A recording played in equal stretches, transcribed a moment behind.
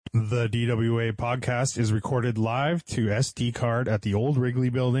The DWA podcast is recorded live to SD card at the old Wrigley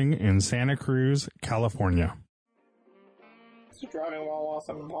Building in Santa Cruz, California. It's the Driving While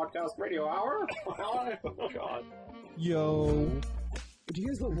Awesome podcast radio hour. Oh, God. Yo. Do you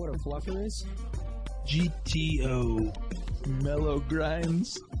guys know what a fluffer is? GTO. Mellow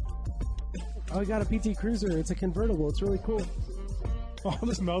grinds. Oh, I got a PT Cruiser. It's a convertible. It's really cool. Oh,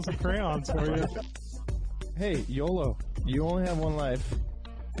 this smells of crayons for you. Hey, YOLO. You only have one life.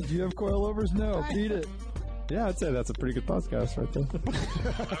 Do you have coilovers? No. Beat it. Yeah, I'd say that's a pretty good podcast right there.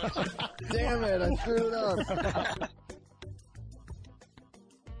 Damn it, I screwed up.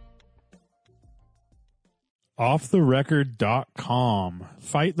 Offtherecord.com.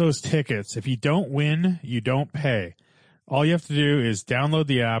 Fight those tickets. If you don't win, you don't pay. All you have to do is download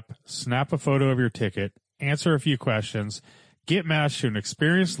the app, snap a photo of your ticket, answer a few questions, get matched to an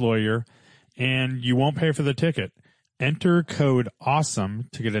experienced lawyer, and you won't pay for the ticket. Enter code AWESOME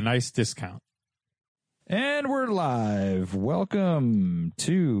to get a nice discount. And we're live. Welcome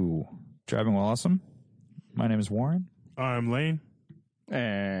to Driving While Awesome. My name is Warren. I'm Lane.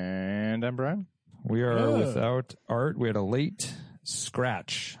 And I'm Brian. We are without Art. We had a late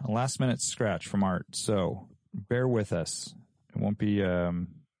scratch, a last-minute scratch from Art, so bear with us. It won't be,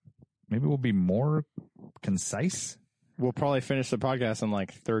 maybe we'll be more concise. We'll probably finish the podcast in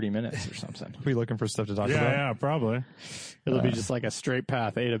like 30 minutes or something. We'll be looking for stuff to talk about. Yeah, probably. It'll be just like a straight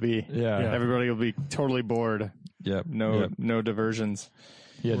path, A to B. Yeah. Everybody will be totally bored. Yep. No diversions.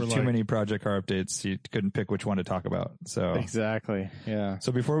 You had We're too like- many project car updates. You couldn't pick which one to talk about. So Exactly. Yeah.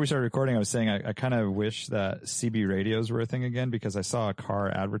 So before we started recording, I was saying I kind of wish that CB radios were a thing again because I saw a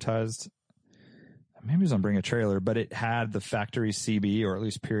car advertised. Maybe it was on Bring a Trailer, but it had the factory CB or at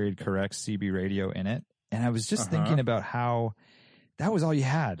least period correct CB radio in it. And I was just thinking about how that was all you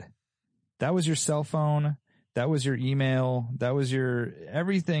had. That was your cell phone. That was your email. That was your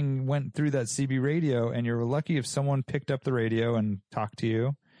everything went through that CB radio. And you're lucky if someone picked up the radio and talked to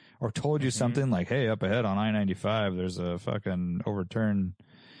you or told you something like, hey, up ahead on I-95, there's a fucking overturned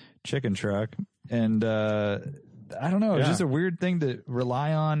chicken truck. And, I don't know. It's just a weird thing to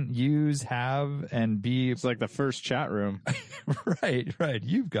rely on, use, have, and be. It's like the first chat room. Right.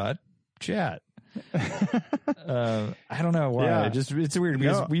 You've got chat. I don't know why. Yeah. It's weird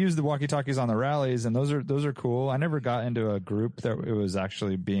because we use the walkie-talkies on the rallies, and those are cool. I never got into a group that it was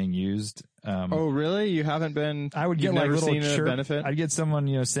actually being used. Oh, really? You haven't been? I would get you've like never little seen a chirp. benefit? I'd get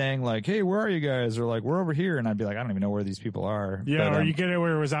someone saying like, "Hey, where are you guys?" Or like, "We're over here," and I'd be like, "I don't even know where these people are." Yeah, But, or you get it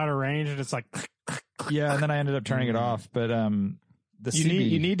where it was out of range and it's like... yeah, and then I ended up turning it off. But the CB,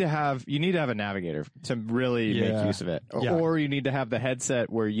 you need to have a navigator to really make use of it, or you need to have the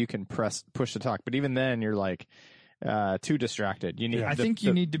headset where you can push to talk. But even then, you're like too distracted. You need. I think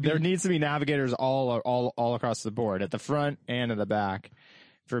you need to be. There needs to be navigators all across the board, at the front and at the back,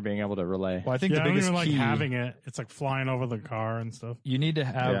 for being able to relay. Well, I think Yeah, the biggest I don't even key, like having it. It's like flying over the car and stuff. you need to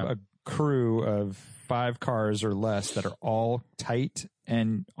have a crew of 5 cars or less that are all tight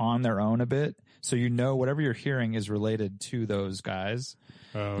and on their own a bit. So whatever you're hearing is related to those guys.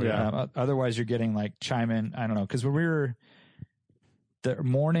 Oh, yeah. Otherwise, you're getting like chime in. I don't know. Because when we were the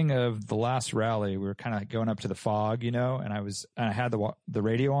morning of the last rally, we were kind of going up to the fog, and I had the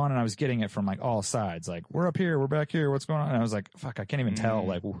radio on, and I was getting it from like all sides. Like, we're up here, we're back here, what's going on? And I was like, fuck, I can't even tell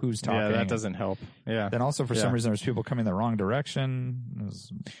like who's talking. Yeah, that doesn't help. Yeah. Then also for some reason, there was people coming the wrong direction.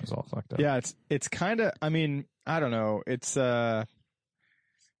 It was all fucked up. Yeah, it's kind of. I mean, I don't know. It's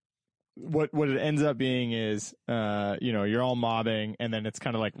what it ends up being is you're all mobbing, and then it's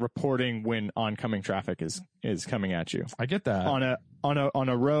kind of like reporting when oncoming traffic is coming at you I get that. on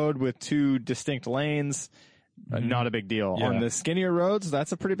a road with 2 distinct lanes. Not a big deal. Yeah. On the skinnier roads,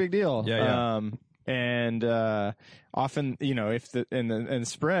 that's a pretty big deal. Yeah. And often, if the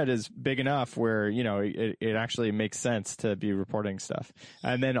spread is big enough where it actually makes sense to be reporting stuff.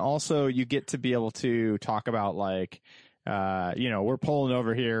 And then also you get to be able to talk about like we're pulling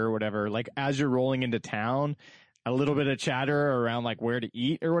over here or whatever. Like as you're rolling into town, a little bit of chatter around like where to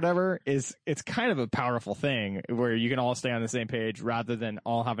eat or whatever it's kind of a powerful thing where you can all stay on the same page rather than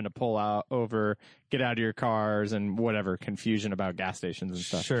all having to pull out over, get out of your cars and whatever confusion about gas stations and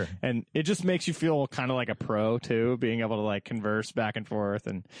stuff. Sure. And it just makes you feel kind of like a pro too, being able to like converse back and forth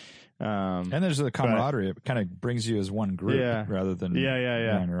and there's the camaraderie. It kind of brings you as one group rather than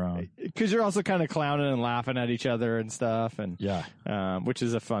on your own. Because you're also kind of clowning and laughing at each other and stuff, and which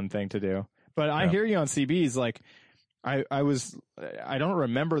is a fun thing to do. But I hear you on CBs. Like I don't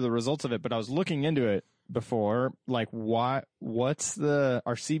remember the results of it, but I was looking into it before. Like are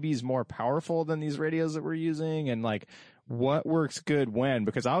CBs more powerful than these radios that we're using? And like, what works good when,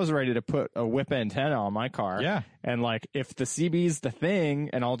 because I was ready to put a whip antenna on my car. Yeah. And like, if the CB's the thing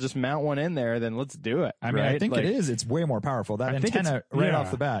and I'll just mount one in there, then let's do it. I mean, right? I think like, it is. It's way more powerful. That I think antenna right yeah.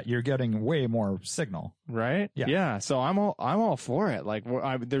 off the bat, you're getting way more signal. right. Yeah. Yeah. So I'm all for it. Like,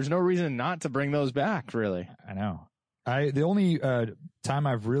 there's no reason not to bring those back, really. I know. The only time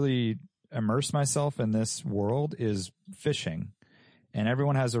I've really immersed myself in this world is fishing, and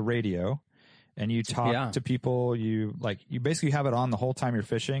everyone has a radio. And you talk to people, you basically have it on the whole time you're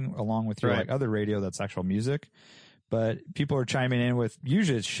fishing, along with your Right. like other radio that's actual music. But people are chiming in with,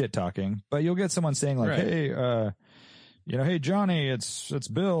 usually it's shit talking, but you'll get someone saying like, Right. hey, hey Johnny, it's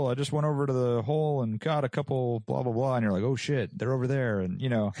Bill. I just went over to the hole and caught a couple blah blah blah, and you're like, oh shit, they're over there, and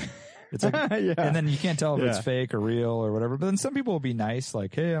it's like, Yeah. and then you can't tell if it's Yeah. fake or real or whatever. But then some people will be nice,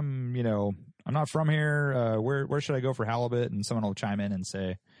 like, hey, I'm not from here. Where should I go for halibut? And someone will chime in and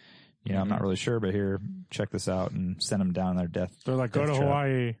say, I'm not really sure, but here, check this out, and send them down their death. They're like, go to death trap.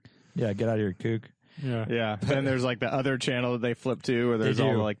 Hawaii. Yeah, get out of here, kook. Yeah. Yeah. Then there's like the other channel that they flip to, where there's They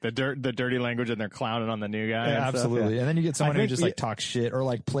all do. like the dirty language, and they're clowning on the new guy. Yeah, and stuff. absolutely. And then you get someone who think just like talks shit or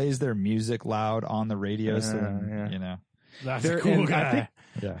like plays their music loud on the radio. So then, Yeah. That's There- a cool and guy. I think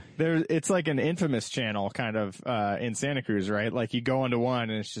yeah. it's like an Infamous channel kind of in Santa Cruz, right? Like you go onto one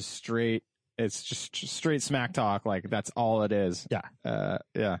and it's just straight smack talk. Like that's all it is. Yeah.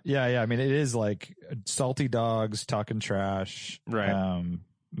 Yeah. Yeah. I mean, it is like salty dogs talking trash. Right.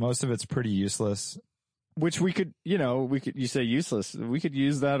 Most of it's pretty useless. Which we could, you say useless. We could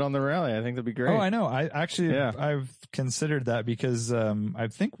use that on the rally. I think that'd be great. Oh, I know. I actually, Yeah. I've considered that because, I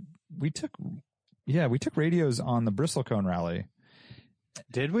think we took radios on the Bristlecone rally.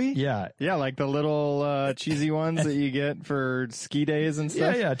 Did we? Yeah. Yeah, like the little cheesy ones that you get for ski days and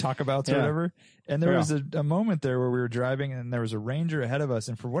stuff. Yeah, talkabouts or Yeah. whatever. And there Yeah. was a moment there where we were driving and there was a Ranger ahead of us,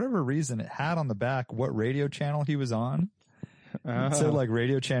 and for whatever reason, it had on the back what radio channel he was on. It said like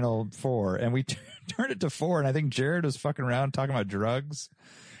radio channel 4, and we turned it to 4, and I think Jared was fucking around talking about drugs.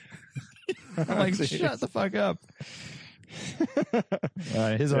 I'm like, shut the fuck up.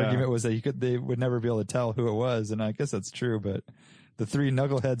 His argument was that they would never be able to tell who it was, and I guess that's true, but the 3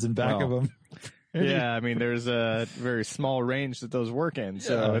 knuckleheads in back Well, of him. Yeah, I mean, there's a very small range that those work in,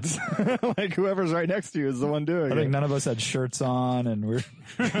 so Yeah. it's like whoever's right next to you is the one doing I think it. none of us had shirts on, and we're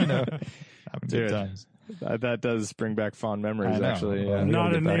having Dude. good times. That does bring back fond memories, I know. actually. Well, Yeah. we Not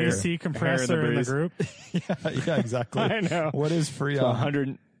gotta an get back AC here. compressor in the breeze. group. Yeah, exactly. I know. What is Freon? So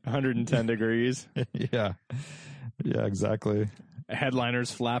 110 degrees, Yeah, exactly.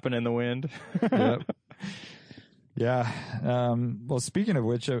 headliners flapping in the wind. Yep. Yeah. Well, speaking of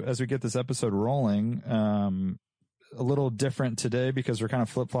which, as we get this episode rolling, a little different today because we're kind of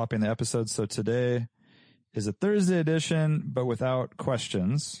flip-flopping the episodes. So today is a Thursday edition, but without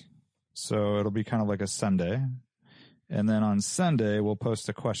questions. So it'll be kind of like a Sunday. And then on Sunday, we'll post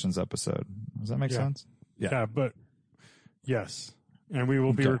a questions episode. Does that make Yeah. sense? Yeah, but yes. And we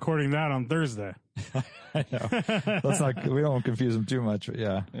will be Okay. recording that on Thursday. I know. We don't confuse them too much, but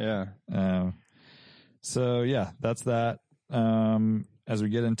yeah. Yeah. So yeah, that's that. As we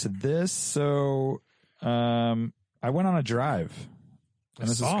get into this, so I went on a drive, and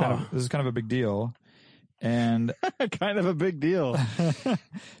this is kind of a big deal, and Kind of a big deal.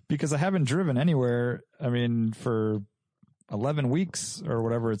 because I haven't driven anywhere. I mean, for 11 weeks or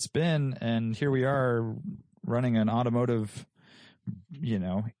whatever it's been, and here we are running an automotive,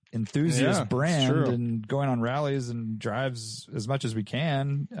 enthusiast Yeah, it's brand true. and going on rallies and drives as much as we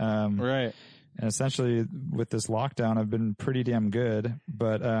can. Right. And essentially, with this lockdown, I've been pretty damn good.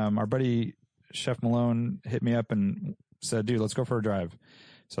 But our buddy Chef Malone hit me up and said, "Dude, let's go for a drive."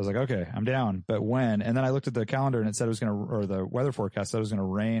 So I was like, "Okay, I'm down." But when? And then I looked at the calendar and it said it was or the weather forecast said it was going to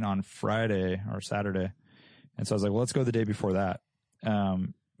rain on Friday or Saturday. And so I was like, "Well, let's go the day before that."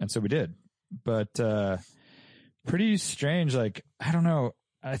 And so we did. But pretty strange. Like, I don't know.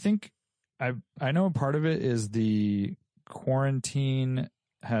 I think I know part of it is the quarantine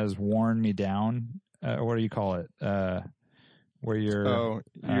has worn me down. What do you call it? Where you're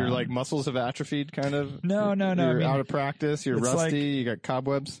your like muscles have atrophied, kind of. No. You're I mean, out of practice. You're it's rusty. like- you got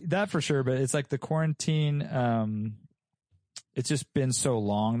cobwebs. that for sure, but it's like the quarantine. It's just been so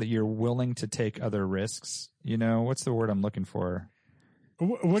long that you're willing to take other risks. What's the word I'm looking for?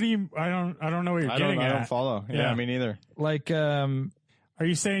 What do you? I don't know what you're getting I at. don't follow. Yeah, Yeah. me neither. Like, Are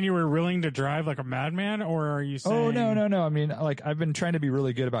you saying you were willing to drive like a madman, or are you saying? oh no. I mean, like, I've been trying to be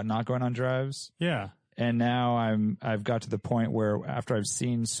really good about not going on drives. Yeah, And now I've got to the point where after I've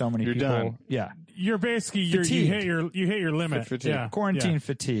seen so many You're people, done. yeah, you're basically you Fatigued. hit your limit. Fatigue. Yeah, quarantine yeah.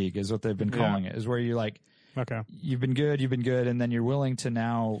 fatigue is what they've been calling it. Is where you're like, Okay. you've been good, and then you're willing to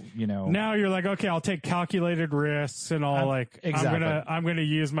now, Now you're like, okay, I'll take calculated risks and I'll exactly. I'm gonna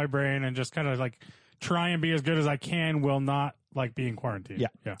use my brain and just kind of like try and be as good as I can while not like being quarantined.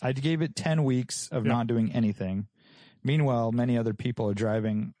 Yeah. I gave it 10 weeks of not doing anything. Meanwhile, many other people are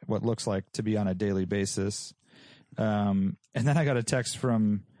driving what looks like to be on a daily basis. And then I got a text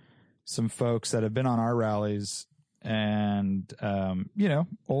from some folks that have been on our rallies and,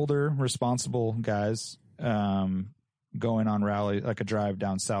 older, responsible guys, going on rally, like a drive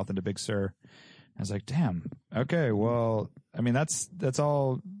down south into Big Sur. I was like, damn, okay, well, I mean, that's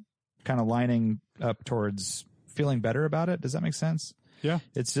all kind of lining up towards feeling better about it. Does that make sense? Yeah.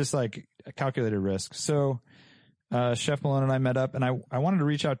 It's just like a calculated risk. So, Chef Malone and I met up, and I wanted to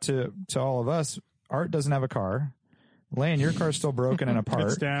reach out to all of us. Art doesn't have a car. Lane, your car's still broken and apart.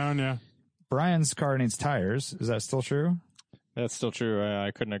 It's down, yeah. Brian's car needs tires. Is that still true? That's still true. I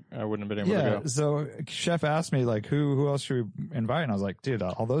wouldn't have been able to go. So Chef asked me, like, who else should we invite? And I was like, dude,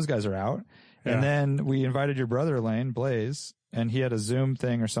 all those guys are out. Yeah. And then we invited your brother, Lane, Blaze, and he had a Zoom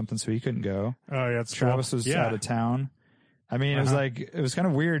thing or something, so he couldn't go. Oh, yeah. It's Travis cool. was out of town. I mean, it was kind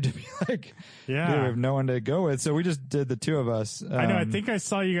of weird to be like, yeah, dude, we have no one to go with. So we just did the two of us. I know. I think I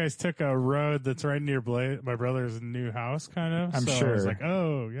saw you guys took a road that's right near my brother's new house, kind of. I'm so sure. I was like,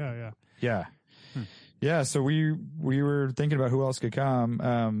 oh, yeah. Yeah. Yeah. So we were thinking about who else could come.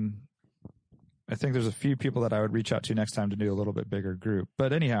 I think there's a few people that I would reach out to next time to do a little bit bigger group.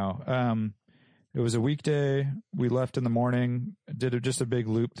 But anyhow, it was a weekday. We left in the morning, did just a big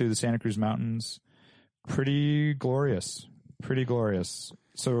loop through the Santa Cruz Mountains. Pretty glorious.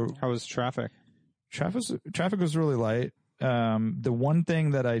 So How was traffic? Traffic was really light. The one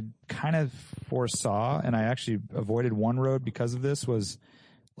thing that I kind of foresaw, and I actually avoided one road because of this, was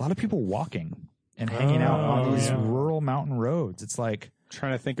a lot of people walking and hanging out on these rural mountain roads. It's like,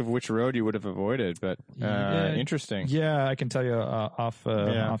 Trying to think of which road you would have avoided, but interesting. yeah, I can tell you off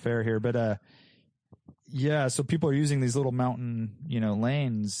air here, but so people are using these little mountain,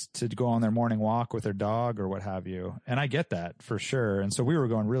 lanes to go on their morning walk with their dog or what have you. And I get that for sure. And so we were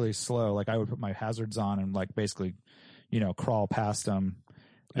going really slow. Like I would put my hazards on and like basically, crawl past them,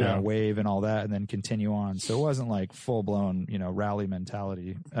 wave and all that and then continue on. So it wasn't like full blown, rally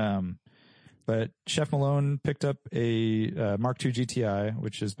mentality. But Chef Malone picked up a Mark II GTI,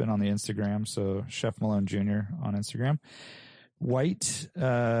 which has been on the Instagram. So Chef Malone Jr. on Instagram. White,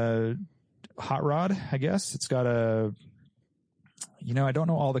 hot rod, I guess. It's got I don't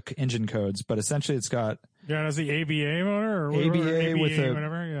know all the engine codes, but essentially it's got it has the ABA motor or ABA with a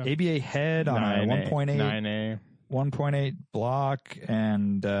whatever, ABA head on a 1.8 block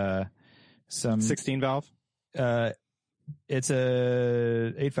and some 16 valve. It's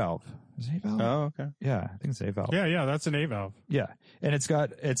a 8 valve. Is it 8 valve? Oh, okay. Yeah, I think it's 8 valve. Yeah, that's an 8 valve. Yeah, and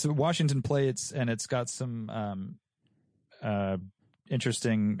it's Washington plates and it's got some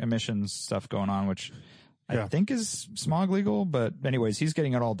interesting emissions stuff going on, which I think is smog legal. But anyways, he's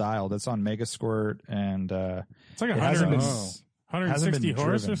getting it all dialed. It's on Mega Squirt, and it's like 160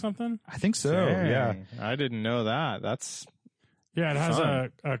 horse driven. or something. I think so. Dang. Yeah, I didn't know that. That's it has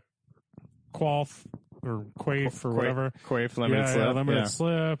fun. a quaff or quaif or whatever. Quaif limited slip. Yeah, limited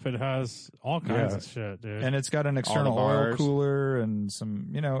slip. It has all kinds of shit, dude. and it's got an external oil cooler and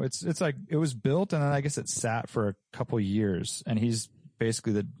some. It's like it was built, and then I guess it sat for a couple years, and he's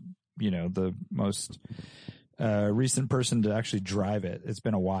basically the most recent person to actually drive it. It's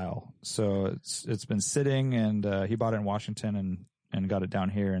been a while, so it's been sitting, and he bought it in Washington and got it down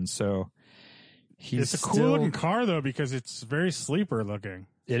here, and so it's a cool looking car though because it's very sleeper looking.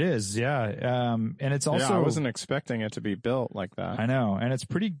 It is, yeah, and it's also I wasn't expecting it to be built like that. I know, and it's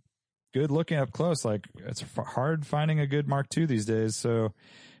pretty good looking up close. Like it's hard finding a good Mark II these days, so.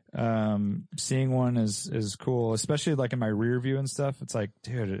 Seeing one is cool, especially like in my rear view and stuff. It's like,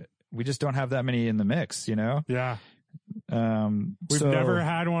 dude, we just don't have that many in the mix, Yeah. We've never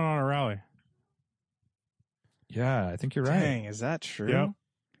had one on a rally. Yeah, I think you're right. Dang, is that true? Yep.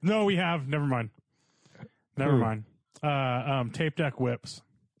 No, we have. Never mind. Tape deck whips.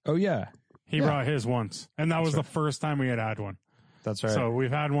 Oh yeah. He brought his once. And that was the first time we had one. That's right. So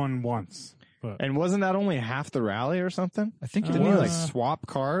we've had one once. But. And wasn't that only half the rally or something? I think Didn't he like swap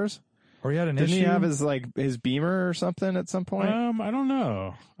cars? Or he had an Didn't issue? he have his Beamer or something at some point? I don't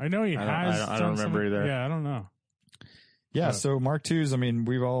know. I know he has. I don't remember either. Yeah, I don't know. Yeah, so Mark IIs, I mean,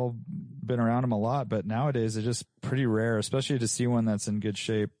 we've all been around them a lot, but nowadays they're just pretty rare, especially to see one that's in good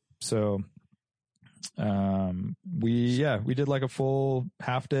shape. So, we did like a full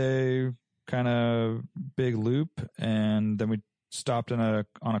half day kind of big loop, and then we stopped on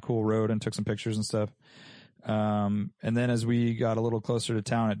a cool road and took some pictures and stuff. And then as we got a little closer to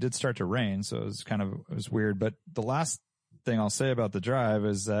town, it did start to rain. So it was weird. But the last thing I'll say about the drive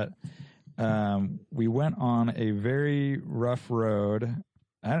is that, we went on a very rough road.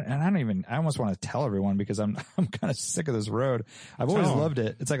 I almost want to tell everyone because I'm kind of sick of this road. I've always loved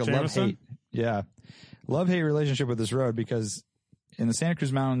it. It's like a love-hate. Yeah. Love-hate relationship with this road because in the Santa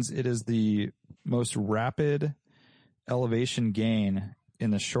Cruz Mountains, it is the most rapid elevation gain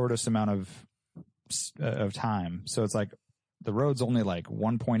in the shortest amount of time. So it's like the road's only like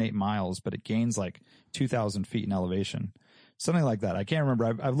 1.8 miles, but it gains like 2,000 feet in elevation. Something like that. I can't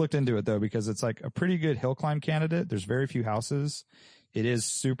remember. I've looked into it though, because it's like a pretty good hill climb candidate. There's very few houses. It is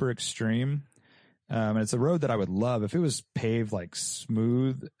super extreme. And it's a road that I would love if it was paved like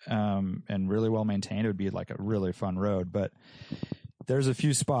smooth, and really well maintained. It would be like a really fun road, but there's a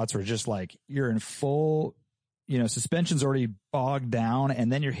few spots where just like you're in full, suspension's already bogged down,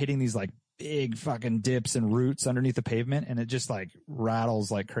 and then you're hitting these like big fucking dips and roots underneath the pavement, and it just like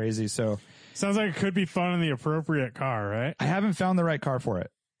rattles like crazy. So sounds like it could be fun in the appropriate car, right? I haven't found the right car for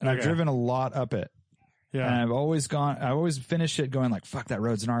it, and I've driven a lot up it. Yeah. And I've always finished it going like, fuck, that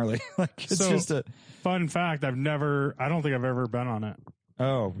road's gnarly. Like it's just a fun fact. I don't think I've ever been on it.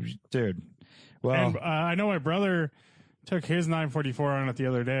 Oh, dude. Well, and, I know my brother took his 944 on it the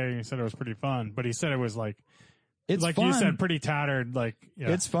other day, and he said it was pretty fun, but he said it was like, it's like fun. You said, pretty tattered. Like,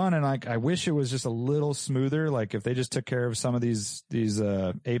 yeah. It's fun. And like, I wish it was just a little smoother. Like if they just took care of some of these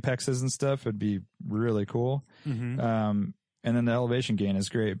apexes and stuff, it'd be really cool. Mm-hmm. And then the elevation gain is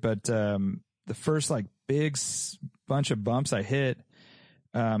great. But, the first like big bunch of bumps I hit,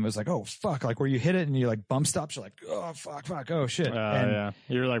 it was like, oh fuck, like where you hit it and you like bump stops, you're like, oh fuck, oh shit. Yeah.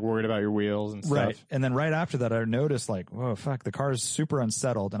 You're like worried about your wheels and stuff. Right. And then right after that, I noticed like, whoa, fuck, the car is super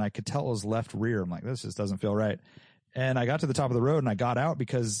unsettled, and I could tell it was left rear. I'm like, this just doesn't feel right. And I got to the top of the road and I got out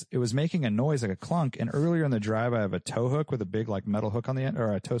because it was making a noise like a clunk. And earlier in the drive, I have a tow hook with a big like metal hook on the end,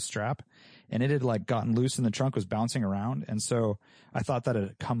 or a tow strap. And it had like gotten loose in the trunk, was bouncing around. And so I thought that it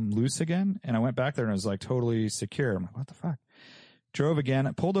had come loose again. And I went back there and it was like totally secure. I'm like, what the fuck? Drove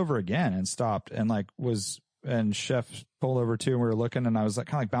again, pulled over again and stopped, and like and Chef pulled over too. And we were looking, and I was like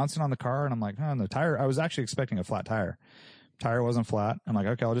kind of like bouncing on the car, and I'm like, oh, and the tire, I was actually expecting a flat tire. Tire wasn't flat. I'm like,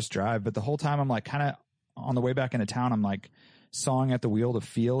 okay, I'll just drive. But the whole time I'm like kind of on the way back into town, I'm like sawing at the wheel to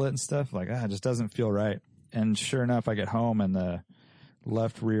feel it and stuff. Like, it just doesn't feel right. And sure enough, I get home and the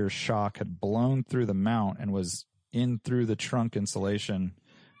left rear shock had blown through the mount and was in through the trunk insulation,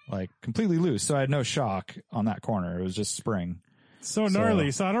 like completely loose. So I had no shock on that corner. It was just spring. So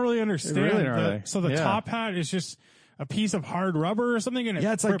gnarly. So I don't really understand. Really gnarly. So the top hat is just a piece of hard rubber or something, and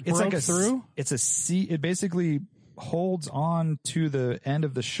it's like through. It's a C. It basically holds on to the end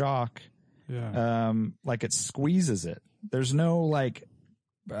of the shock. Yeah. Like it squeezes it. There's no like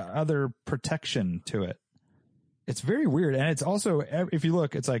other protection to it. It's very weird. And it's also, if you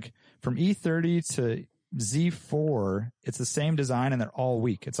look, it's like from E30 to Z4, it's the same design and they're all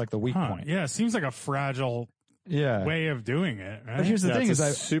weak. It's like the weak point. Yeah. It seems like a fragile way of doing it. Right? But here's the thing it's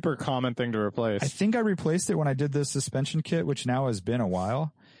a super common thing to replace. I think I replaced it when I did the suspension kit, which now has been a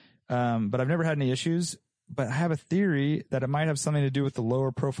while. But I've never had any issues. But I have a theory that it might have something to do with the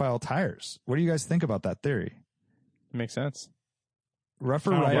lower profile tires. What do you guys think about that theory? Makes sense.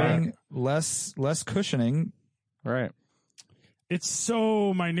 Rougher riding, less cushioning. Right. It's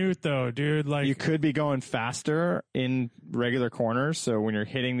so minute though, dude. Like you could be going faster in regular corners. So when you're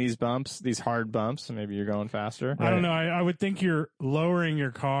hitting these bumps, these hard bumps, maybe you're going faster. I don't know. I would think you're lowering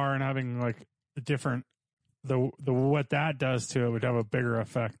your car and having like a different, what that does to it would have a bigger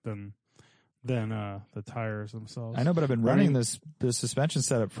effect than the tires themselves. I know, but I've been running this suspension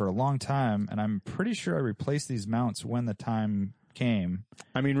setup for a long time, and I'm pretty sure I replaced these mounts when the time came.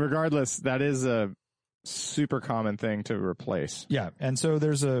 I mean, regardless, that is a super common thing to replace. Yeah, and so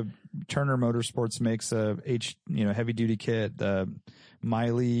there's Turner Motorsports makes a heavy duty kit.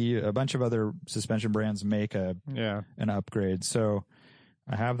 Miley, a bunch of other suspension brands make an upgrade. So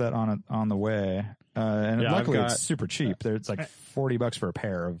I have that on the way. And luckily it's super cheap. It's like $40 for a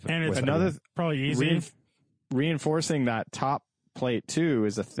pair of. And it's another probably easy. Reinforcing that top plate too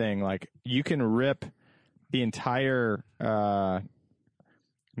is a thing. Like you can rip the entire, not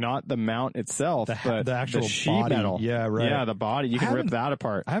the mount itself, but the actual sheet body. metal. Yeah, right. Yeah, the body. You can rip that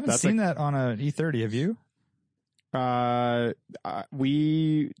apart. I haven't seen that on an E30. Have you?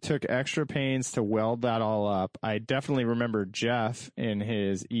 We took extra pains to weld that all up. I definitely remember Jeff in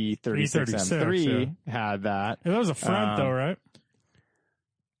his E36 M3 had that. That was a front though, right?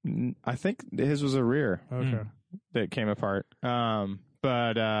 I think his was a rear. Okay. That came apart.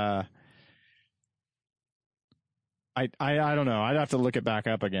 But I I don't know. I'd have to look it back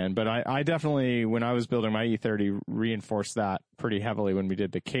up again, but I definitely, when I was building my E30, reinforced that pretty heavily when we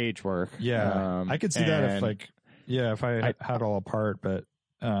did the cage work. Yeah, I could see that if I had all apart, but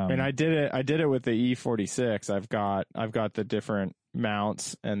and I did it with the E46. I've got the different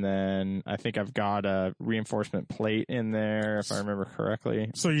mounts, and then I think I've got a reinforcement plate in there, if I remember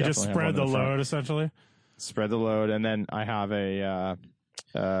correctly. So you just spread the load, essentially? Spread the load, and then I have a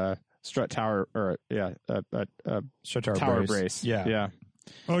strut tower, or a strut tower brace. Yeah.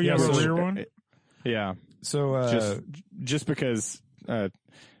 Oh, yeah, the rear one? Yeah. So just because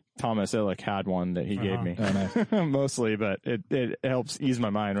Thomas Illick had one that he gave me, mostly, but it helps ease my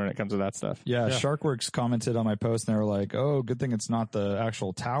mind when it comes to that stuff. Yeah, Sharkworks commented on my post, and they were like, "Oh, good thing it's not the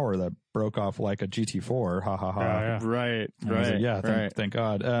actual tower that broke off like a GT4." Ha ha ha. Yeah. Right. Like, thank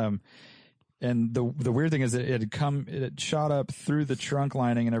God. And the weird thing is that it shot up through the trunk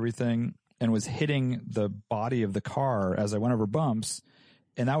lining and everything, and was hitting the body of the car as I went over bumps,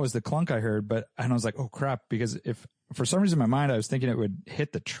 and that was the clunk I heard. And I was like, "Oh crap!" Because if for some reason in my mind I was thinking it would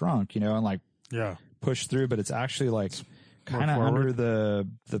hit the trunk, and like push through, but it's actually like kind of under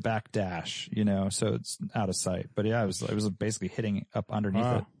the back dash, so it's out of sight. But yeah, it was basically hitting up underneath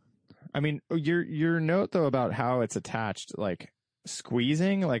it. I mean, your note though about how it's attached, like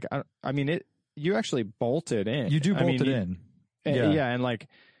squeezing, like I mean it. You actually bolt it in. You do bolt it in. Yeah, and like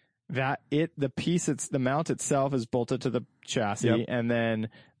that, the mount itself is bolted to the chassis, and then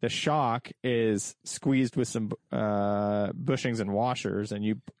the shock is squeezed with some bushings and washers, and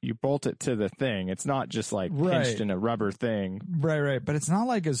you bolt it to the thing. It's not just like pinched in a rubber thing. Right. But it's not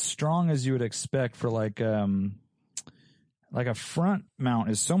like as strong as you would expect for like a front mount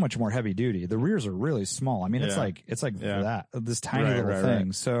is so much more heavy duty. The rears are really small. I mean, it's like that, this tiny little thing.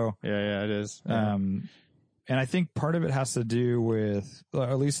 Right. So yeah, it is. Yeah. And I think part of it has to do with,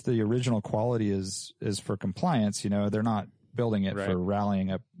 at least the original quality is for compliance. They're not building it for rallying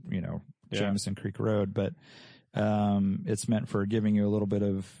up, Jameson Creek Road, but it's meant for giving you a little bit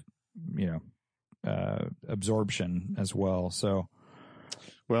of, absorption as well. So.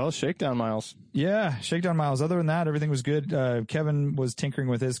 Well, shakedown miles. Yeah, shakedown miles. Other than that, everything was good. Kevin was tinkering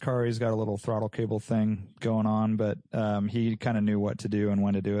with his car. He's got a little throttle cable thing going on, but he kind of knew what to do and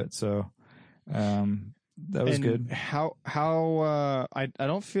when to do it. So that was good. How I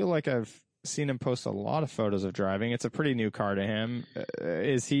don't feel like I've seen him post a lot of photos of driving. It's a pretty new car to him.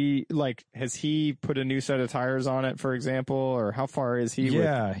 Has he put a new set of tires on it, for example, or how far is he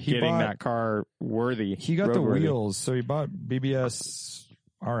with getting that car worthy? He got the wheels, so he bought BBS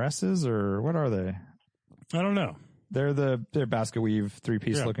RSs, or what are they? I don't know. They're basket weave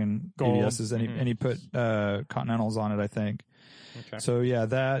 3-piece looking BBSs, and he put Continentals on it, I think. Okay. So yeah,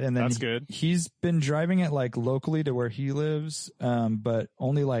 that, and then that's good. He's been driving it like locally to where he lives, but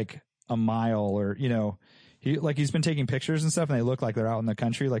only like a mile, or he's been taking pictures and stuff, and they look like they're out in the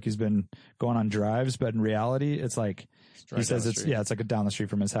country, like he's been going on drives, but in reality, it's like he says it's like down the street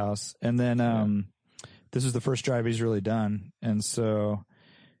from his house. And then this is the first drive he's really done, and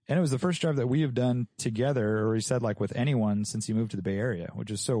it was the first drive that we have done together, or he said like with anyone since he moved to the Bay Area, which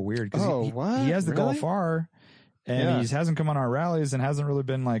is so weird. He has the Golf R, and he hasn't come on our rallies and hasn't really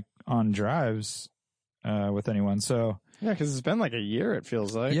been like on drives with anyone. So yeah, because it's been like a year, it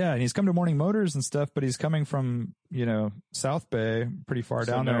feels like. Yeah, and he's come to Morning Motors and stuff, but he's coming from South Bay, pretty far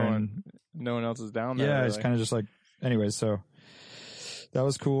down there, and no one else is down there. Yeah, really. It's kind of just like, anyways. So that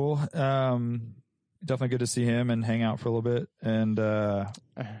was cool. Definitely good to see him and hang out for a little bit.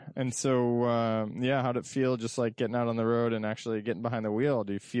 And so, how'd it feel just like getting out on the road and actually getting behind the wheel?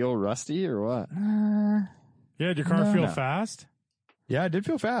 Do you feel rusty or what? Did your car feel fast? Yeah, it did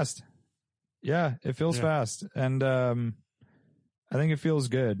feel fast. Yeah, it feels fast. And I think it feels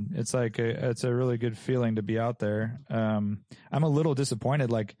good. It's like it's a really good feeling to be out there. I'm a little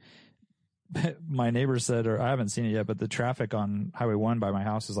disappointed. Like, my neighbor said, or I haven't seen it yet, but the traffic on Highway 1 by my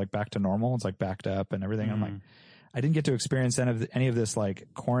house is like back to normal. It's like backed up and everything. I'm like, I didn't get to experience any of this like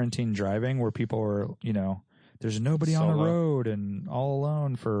quarantine driving where people are, there's nobody on the road and all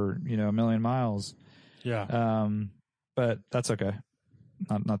alone for, a million miles. Yeah. But that's okay.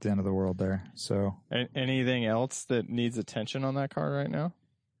 Not the end of the world there. So anything else that needs attention on that car right now?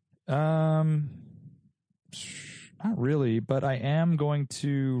 Not really, but I am going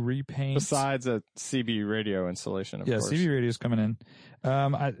to repaint. Besides a CB radio installation, of course. Yeah, CB radio is coming in.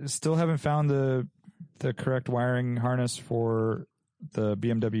 I still haven't found the correct wiring harness for the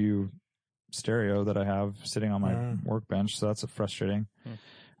BMW stereo that I have sitting on my workbench, so that's frustrating.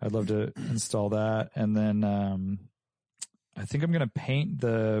 I'd love to install that. And then I think I'm going to paint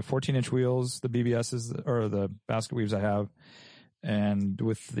the 14-inch wheels, the BBSs, or the basket weaves I have, And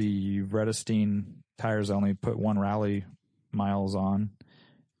with the Vredestein tires, I only put 1 rally miles on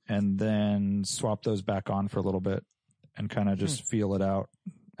and then swap those back on for a little bit and kind of just feel it out.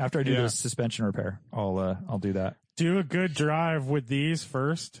 After I do the suspension repair, I'll do that. Do a good drive with these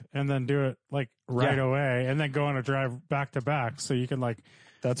first and then do it like right away and then go on a drive back to back so you can like,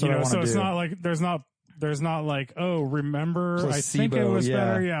 that's what I want to do. So it's not like there's not like, oh, remember, placebo, I think it was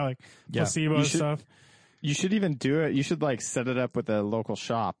better. Yeah. Like placebo stuff. You should even do it. You should like set it up with a local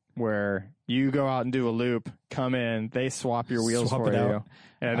shop where you go out and do a loop, come in, they swap your wheels for you,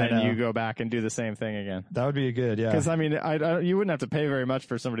 and then you go back and do the same thing again. That would be good, yeah. Because I mean, you wouldn't have to pay very much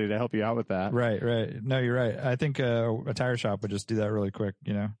for somebody to help you out with that. Right. No, you're right. I think a tire shop would just do that really quick,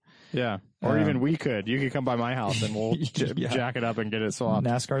 you know. Yeah, or even we could. You could come by my house and we'll jack it up and get it swapped.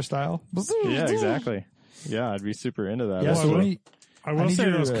 NASCAR style? Yeah, exactly. Yeah, I'd be super into that. Yeah, I will say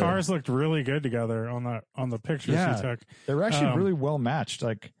those cars looked really good together on the pictures you took. They were actually really well matched.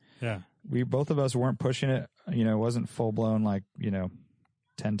 Like, both of us weren't pushing it. You know, it wasn't full blown like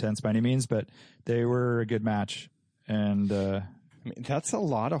 10/10 by any means, but they were a good match. And I mean, that's a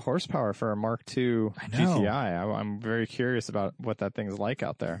lot of horsepower for a Mark II GTI. I'm very curious about what that thing's like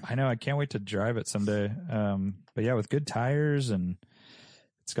out there. I know. I can't wait to drive it someday. But yeah, with good tires, and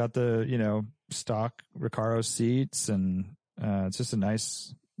it's got the stock Recaro seats, and it's just a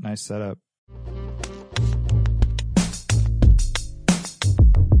nice setup.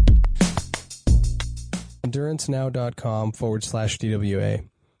 EnduranceNow.com/DWA.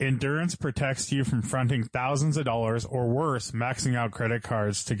 Endurance protects you from fronting thousands of dollars or worse, maxing out credit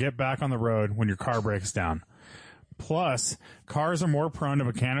cards to get back on the road when your car breaks down. Plus, cars are more prone to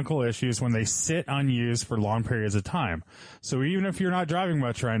mechanical issues when they sit unused for long periods of time. So even if you're not driving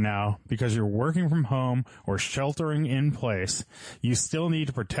much right now because you're working from home or sheltering in place, you still need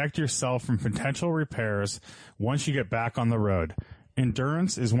to protect yourself from potential repairs once you get back on the road.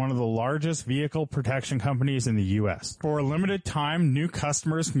 Endurance is one of the largest vehicle protection companies in the U.S. For a limited time, new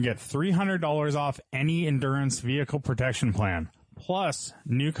customers can get $300 off any Endurance vehicle protection plan. Plus,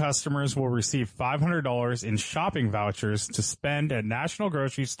 new customers will receive $500 in shopping vouchers to spend at national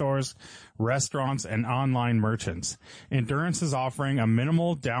grocery stores, restaurants, and online merchants. Endurance is offering a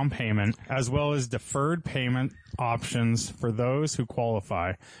minimal down payment as well as deferred payment options for those who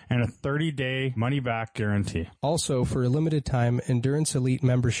qualify and a 30-day money-back guarantee. Also, for a limited time, Endurance Elite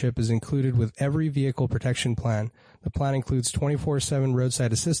membership is included with every vehicle protection plan. The plan includes 24/7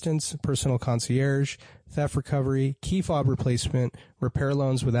 roadside assistance, personal concierge, theft recovery, key fob replacement, repair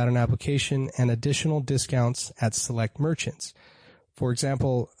loans without an application, and additional discounts at select merchants. For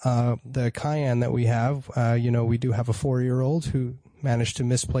example, the Cayenne that we have, we do have a 4-year-old who managed to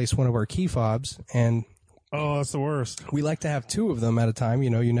misplace one of our key fobs, and oh, that's the worst. We like to have 2 of them at a time.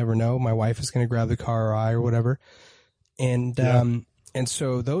 You never know. My wife is going to grab the car or I or whatever. And, and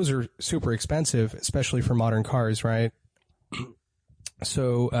so those are super expensive, especially for modern cars, right?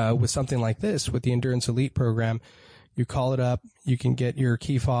 So, with something like this, with the Endurance Elite program, you call it up, you can get your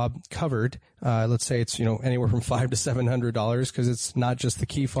key fob covered. Let's say it's, anywhere from $500 to $700 because it's not just the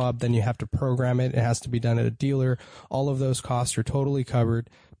key fob. Then you have to program it. It has to be done at a dealer. All of those costs are totally covered.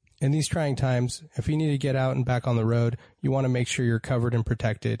 In these trying times, if you need to get out and back on the road, you want to make sure you're covered and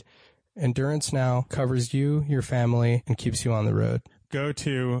protected. Endurance Now covers you, your family, and keeps you on the road. Go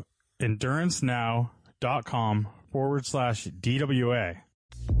to EnduranceNow.com/DWA.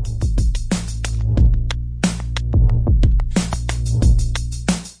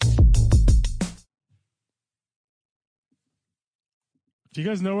 Do you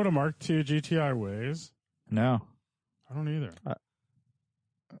guys know what a Mark II GTI weighs? No. I don't either.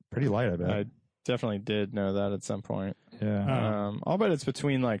 Pretty light, I bet. I definitely did know that at some point. Yeah. I'll bet it's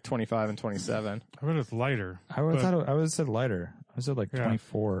between like 25 and 27. I bet it's lighter. I would have said lighter. I said like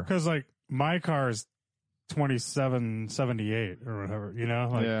 24. Because like my car is 2778 or whatever,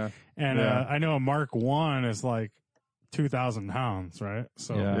 And I know a Mark I is like 2,000 pounds, right?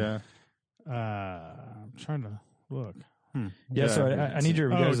 So I'm trying to look. Yeah, so I need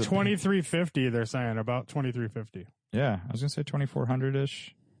your 2350. They're saying about 2350. Yeah, I was gonna say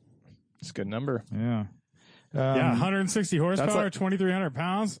 2400-ish. It's a good number. Yeah. 160 horsepower, like, 2,300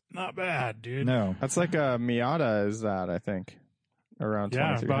 pounds. Not bad, dude. No, that's like a Miata. Is that I think around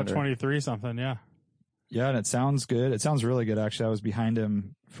 2300. About 23 something. Yeah. Yeah, and it sounds good. It sounds really good. Actually, I was behind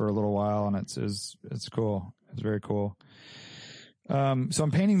him for a little while, and it's cool. It's very cool. So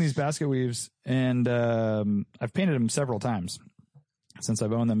I'm painting these basket weaves, and I've painted them several times since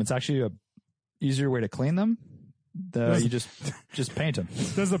I've owned them. It's actually a easier way to clean them You just paint them.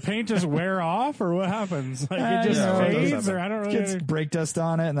 Does the paint just wear off, or what happens? Like it just Yeah, fades, or I don't really. Gets brake dust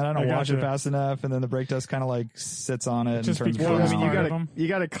on it, and then I don't wash gotcha. it fast enough, and then the brake dust kind of like sits on it and just turns becomes Well, I brown. mean, part of 'em. you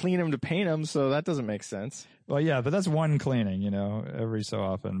gotta clean them to paint them, so that doesn't make sense. Well, yeah, but that's one cleaning, every so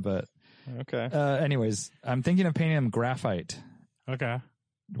often. But Okay. anyways, I'm thinking of painting them graphite. Okay,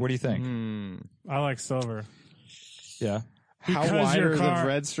 What do you think? I like silver. Yeah. How Because wide your are car- the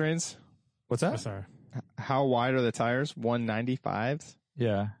red strings? What's Oh, that? sorry. How wide are the tires? 195s?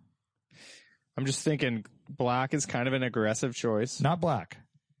 Yeah. I'm just thinking black is kind of an aggressive choice. Not black.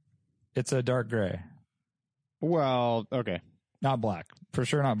 It's a dark gray. Well, okay. Not black. For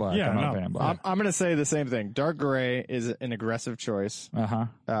sure not black. Yeah, Uh-huh. I'm not no. painting black. I'm going to say the same thing. Dark gray is an aggressive choice. Uh-huh.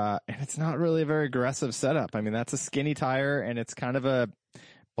 And it's not really a very aggressive setup. I mean, that's a skinny tire and it's kind of a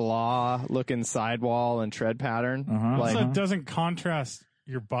blah looking sidewall and tread pattern. Uh-huh. Like, So it doesn't contrast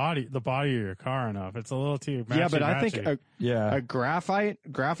the body of your car enough. It's a little too yeah, but I think matchy-matchy. Yeah. a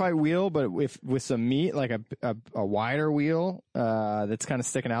graphite wheel, but with some meat, like a wider wheel, that's kind of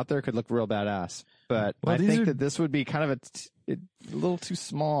sticking out there could look real badass. But Well, I these think are- that this would be kind of a little too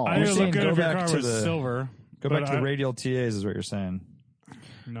small. I You're think it saying look good go if your back car to was the- silver. Go but back to the I- radial TAs is what you're saying.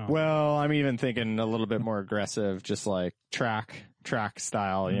 No. Well, I'm even thinking a little bit more aggressive, just like track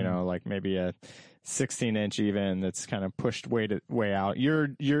style, like maybe a 16-inch even that's kind of pushed way out. Your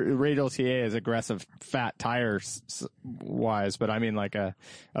radial TA is aggressive, fat tires wise, but I mean like a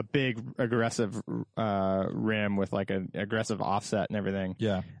big aggressive rim with like an aggressive offset and everything.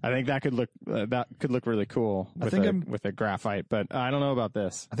 Yeah. I think that could look really cool I with think with a graphite, but I don't know about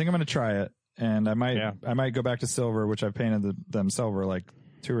this. I think I'm going to try it, and I might Yeah. I might go back to silver, which I've painted them silver like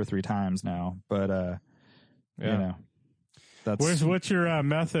 2 or 3 times now. But that's What's your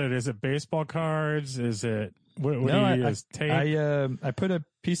method? Is it baseball cards? Is it what do No, you use? Tape? I put a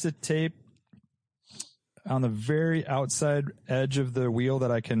piece of tape on the very outside edge of the wheel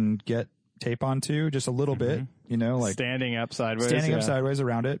that I can get tape onto, just a little bit, like Standing up sideways. standing up yeah. sideways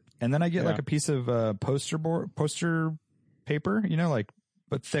around it, and then I get like Yeah. a piece of poster paper,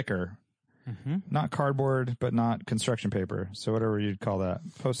 but thicker. Not cardboard, but not construction paper. So whatever you'd call that.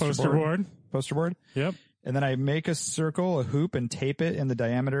 Poster board. Poster board. Yep. And then I make a circle, a hoop, and tape it in the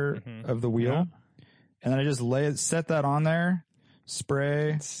diameter of the wheel. Yeah. And then I just set that on there,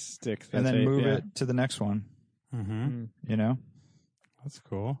 spray, Stick the and then tape, move yeah. it to the next one. Mm-hmm. That's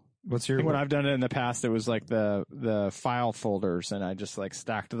cool. What's I your? think when I've done it in the past, it was like the file folders, and I just like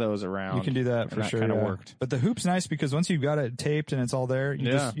stacked those around. You can do that and for sure. Kind of yeah. worked. But the hoop's nice because once you've got it taped and it's all there,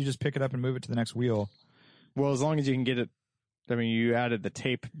 you just pick it up and move it to the next wheel. Well, as long as you can get it. I mean, you added the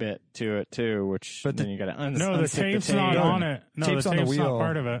tape bit to it too, which But then you got to No, the tape's not on it. No, Tape's the on the tape's wheel. not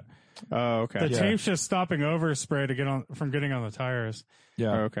part of it. Oh, okay. The Yeah. tape's just stopping overspray to get from getting on the tires.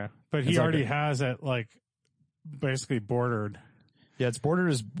 Yeah. Oh, okay. But he It's like already a- has it like basically bordered. Yeah, it's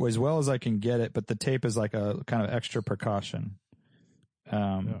bordered as well as I can get it, but the tape is like a kind of extra precaution.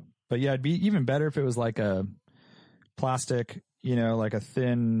 But yeah, it'd be even better if it was like a plastic, like a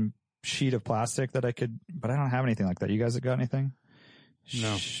thin sheet of plastic that I could, but I don't have anything like that. You guys have got anything?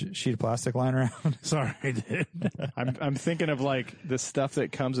 No. Sheet of plastic lying around? Sorry, I did. I'm thinking of like the stuff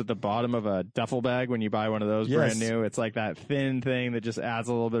that comes at the bottom of a duffel bag when you buy one of those Yes. brand new. It's like that thin thing that just adds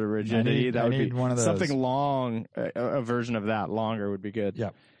a little bit of rigidity. I need be one of those. something long. A version of that longer would be good. Yeah.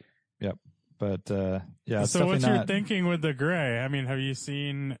 Yep. But yeah. It's So what's definitely your not- thinking with the gray? I mean, have you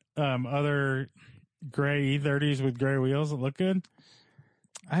seen other gray E30s with gray wheels that look good?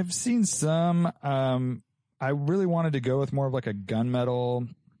 I've seen some. I really wanted to go with more of like a gunmetal,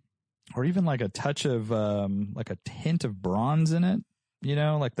 or even like a touch of like a hint of bronze in it.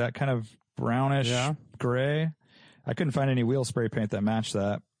 Like that kind of brownish gray. I couldn't find any wheel spray paint that matched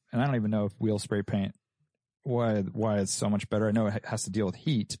that, and I don't even know if wheel spray paint why it's so much better. I know it has to deal with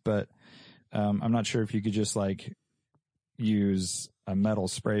heat, but I'm not sure if you could just like use a metal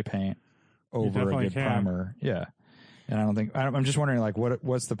spray paint over a definitely good can. primer. Yeah. And I'm just wondering, like,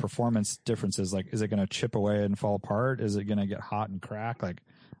 what's the performance differences? Like, is it going to chip away and fall apart? Is it going to get hot and crack? Like,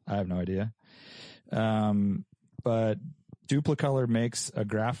 I have no idea. But Duplicolor makes a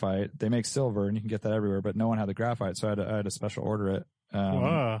graphite. They make silver, and you can get that everywhere, but no one had the graphite, so I had to special order it.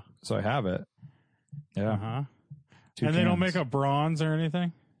 Whoa. So I have it. Yeah. Uh-huh. 2 And they don't cans. make a bronze or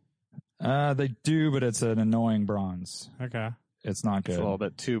anything? They do, but it's an annoying bronze. Okay. It's not It's good. a little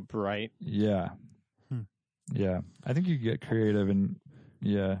bit too bright. Yeah. Yeah. I think you can get creative and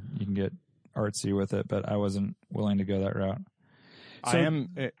you can get artsy with it, but I wasn't willing to go that route. I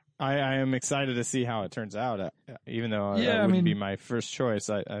am excited to see how it turns out. Even though that wouldn't be my first choice,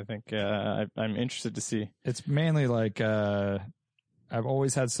 I think I'm interested to see. It's mainly like, I've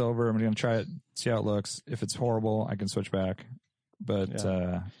always had silver. I'm going to try it, see how it looks. If it's horrible, I can switch back. But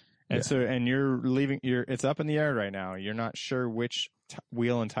and you're leaving. It's up in the air right now. You're not sure which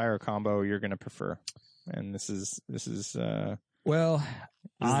wheel and tire combo you're going to prefer. And this is the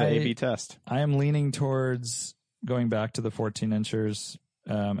A/B test. I am leaning towards going back to the 14 inchers,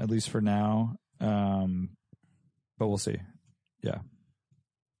 at least for now. But we'll see. Yeah.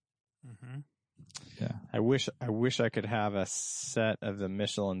 Mm-hmm. Yeah. I wish I could have a set of the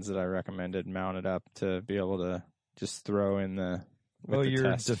Michelins that I recommended mounted up to be able to just throw in the. Your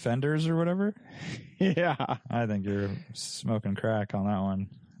test. Defenders or whatever? Yeah. I think you're smoking crack on that one.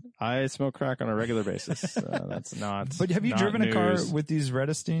 I smoke crack on a regular basis. That's not. But have you not driven news. a car with these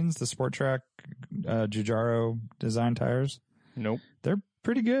Redesteens, the Sport Track Giugiaro design tires? Nope. They're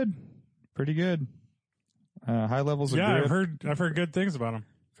pretty good. Pretty good. High levels of grip. I've heard good things about them.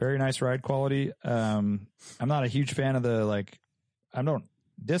 Very nice ride quality. I'm not a huge fan of I don't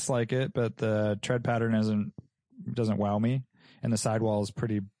dislike it, but the tread pattern doesn't wow me. And the sidewall is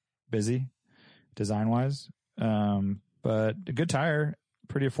pretty busy design wise. But a good tire,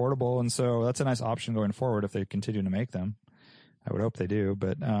 pretty affordable. And so that's a nice option going forward if they continue to make them. I would hope they do,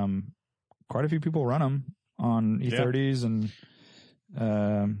 but, quite a few people run them on E30s and,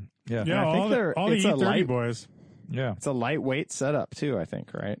 Yeah, I think all the E30 boys. Yeah. It's a lightweight setup too, I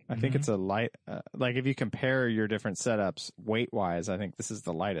think, right? I think it's a light, like if you compare your different setups weight wise, I think this is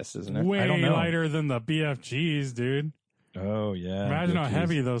the lightest, isn't it? Way I don't know. lighter than the BFGs, dude. Oh yeah. Imagine how BFGs.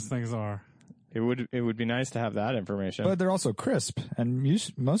 heavy those things are. It would be nice to have that information. But they're also crisp, and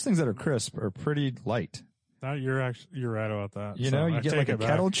most things that are crisp are pretty light. You're right about that. You So know, you I get take like a it back.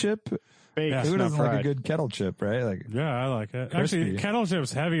 kettle chip. Baked, Yeah, Who not doesn't like a fried. good kettle chip, right? Like, Yeah, I like it. Crispy. Actually, kettle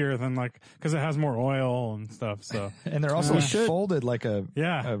chip's heavier than because it has more oil and stuff. So and they're also We should- folded like a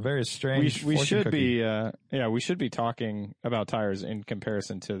yeah, very strange. We fortune should cookie. be we should be talking about tires in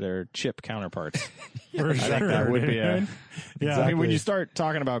comparison to their chip counterparts. for I sure. think that would be dude. Yeah, I mean, when Exactly. you start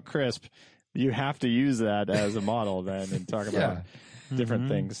talking about crisp, you have to use that as a model then and talk about different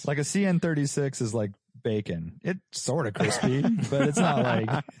things. Like a CN36 is like bacon. It's sort of crispy, but it's not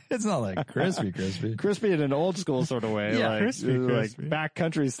like crispy. Crispy in an old school sort of way, Yeah, like crispy. like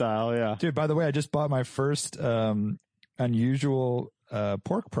backcountry style. Yeah. Dude, by the way, I just bought my first unusual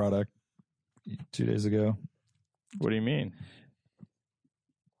pork product 2 days ago. What do you mean?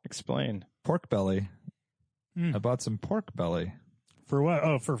 Explain. Pork belly. Mm. I bought some pork belly For what?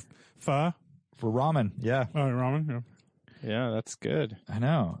 Oh, for pho? for ramen. Yeah, Oh, ramen. Yeah. Yeah, that's good. I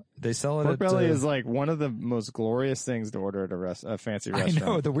know. They sell it Pork at belly is like one of the most glorious things to order at a fancy I restaurant.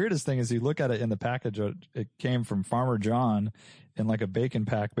 know. The weirdest thing is you look at it in the package. It came from Farmer John in like a bacon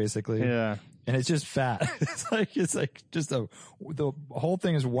pack, basically. Yeah. And it's just fat. It's like just the whole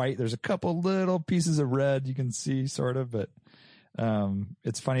thing is white. There's a couple little pieces of red you can see sort of, but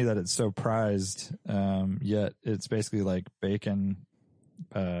it's funny that it's so prized. Yet it's basically like bacon,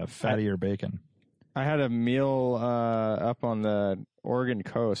 fattier bacon. I had a meal up on the Oregon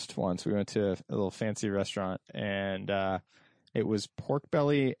coast once. We went to a little fancy restaurant, and it was pork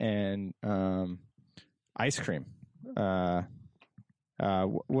belly and ice cream.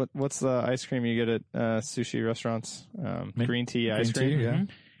 What's the ice cream you get at sushi restaurants? Green tea ice cream. Yeah.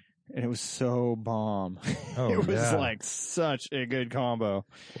 And it was so bomb. Oh, it was yeah. like such a good combo.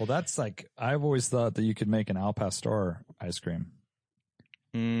 Well, that's like, I've always thought that you could make an Al Pastor ice cream.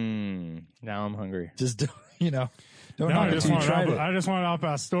 Now I'm hungry. Just, don't No, knock I it just till you want tried it. I just want Al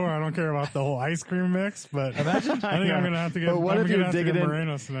Pastor. I don't care about the whole ice cream mix, but Imagine. I think I'm gonna have to get. But what I'm if gonna you're have to get digging in-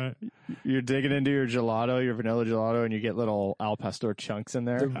 Morenos tonight. You're digging into your gelato, your vanilla gelato, and you get little Al Pastor chunks in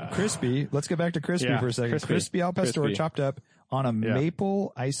there. Crispy. Let's get back to crispy Yeah, for a second. crispy. Al Pastor Crispy. chopped up on a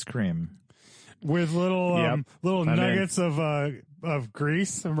maple ice cream. With little Yep. little I'm in. nuggets of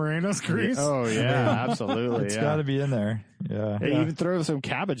grease, of Morenos grease. Oh yeah, absolutely. It's yeah. got to be in there. Yeah, Hey, even throw some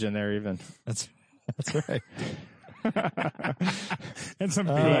cabbage in there, even. that's right. And some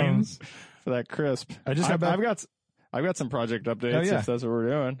beans. For that crisp. I just got back- I've got some project updates Oh, yeah. if that's what we're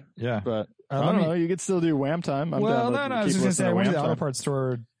doing. Yeah, But I let don't me- know. You could still do Wham Time. I'm well, down no. to I was keep just gonna say I listening went to the Wham auto Time. parts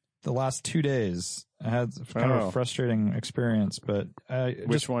store the last 2 days. I had kind of Oh. a frustrating experience, but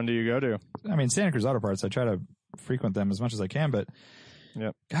Which one do you go to? I mean, Santa Cruz Auto Parts. I try to frequent them as much as I can, but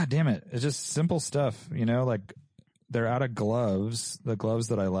Yep. God damn it, it's just simple stuff. You know, like they're out of gloves, the gloves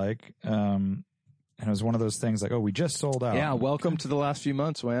that I like, and And it was one of those things like, oh, we just sold out. Yeah, welcome to the last few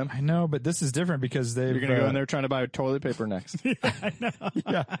months, Wham. I know, but this is different because they've... You're going to go in there trying to buy toilet paper next. I know.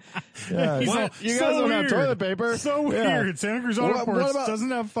 Yeah. What? You guys So don't have weird. toilet paper? So Yeah. weird. Santa Cruz Auto What Parts about-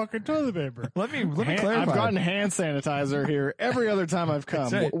 doesn't have fucking toilet paper. Let me clarify. I've gotten hand sanitizer here every other time I've come.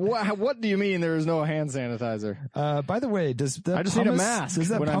 That's right. What do you mean there is no hand sanitizer? By the way, does the I just need a pumice- mask Does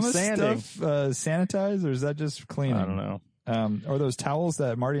that when I'm pumice sanding. stuff sanitize, or is that just cleaning? I don't know. Or those towels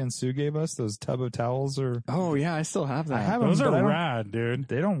that Marty and Sue gave us, those tub of towels, or Oh, yeah, I still have that. I have Those them, but I are don't- rad, dude.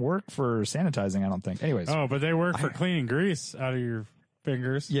 They don't work for sanitizing, I don't think. Anyways. Oh, but they work for cleaning grease out of your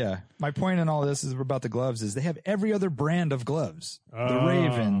fingers. Yeah. My point in all this is about the gloves is they have every other brand of gloves. The Oh.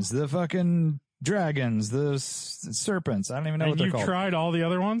 ravens, the fucking dragons, the serpents. I don't even know what And they're you've called. tried all the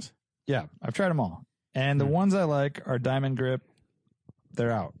other ones? Yeah, I've tried them all. And the ones I like are Diamond Grip.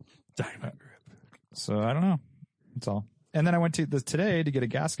 They're out. Diamond grip. So I don't know. That's all. And then I went to today to get a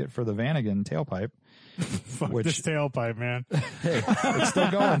gasket for the Vanagon tailpipe. Fuck Which- this tailpipe, man. Hey, it's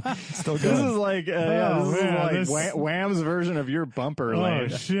still going. It's still This going. is like, Oh, this is man, like this- Wham's version of your bumper Oh, lane.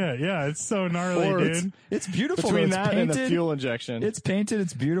 shit. Yeah, it's so gnarly, Or dude. It's beautiful. Between though. It's that painted. and the fuel injection. It's painted.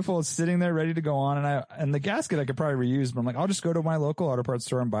 It's beautiful. It's sitting there ready to go on. And the gasket I could probably reuse, but I'm like, I'll just go to my local auto parts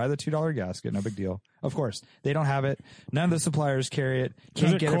store and buy the $2 gasket. No big deal. Of course, they don't have it. None of the suppliers carry it.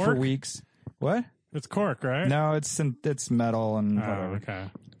 Can't it get it for cork? weeks. What? It's cork, right? No, it's metal and Oh, whatever. okay.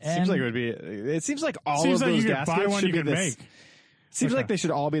 seems And like it would be. It seems like all Seems of like those you could gaskets buy one should you be could this. make. Seems Okay. like they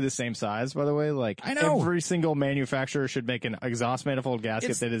should all be the same size. By the way, like I know. every single manufacturer should make an exhaust manifold gasket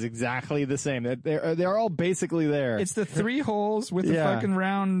It's- that is exactly the same. They're all basically there. it's the 3 holes with the Yeah. fucking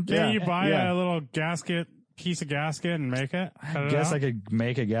round. Can't you buy yeah. a little piece of gasket and make it? I guess I could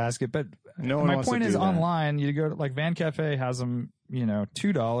make a gasket, but No one my wants to point do is that. online, you go to like Van Cafe has them,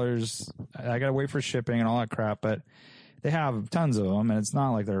 $2. I got to wait for shipping and all that crap, but they have tons of them and it's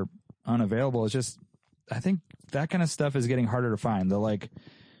not like they're unavailable. It's just, I think that kind of stuff is getting harder to find. The like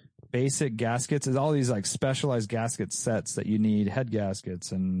basic gaskets is all these like specialized gasket sets that you need, head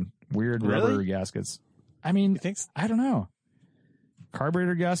gaskets and weird Really? rubber gaskets. I mean, think so? I don't know.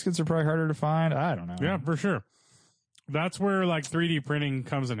 Carburetor gaskets are probably harder to find. I don't know. Yeah, for sure. That's where like 3D printing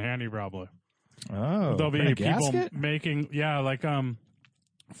comes in handy, probably. Oh, There'll in be a people gasket? making,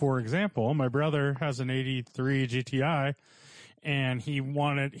 for example, my brother has an 83 GTI and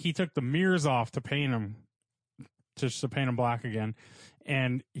he took the mirrors off to paint them, just to paint them black again.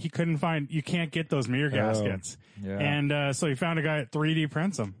 And he couldn't find, you can't get those mirror gaskets. yeah. And so he found a guy that 3D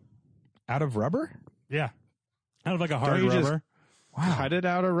prints them. Out of rubber? Yeah. Out of like a hard you just- rubber. Cut it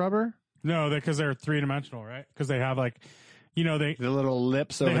out of rubber. No, because they're 3-dimensional, right? Because they have like, they The little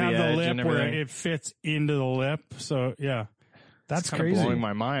lips over they have the the edge lip and where everything. it fits into the lip. So yeah, That's Kinda crazy. blowing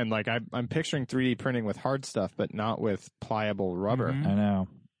my mind. Like I'm picturing 3D printing with hard stuff, but not with pliable rubber. Mhm. I know.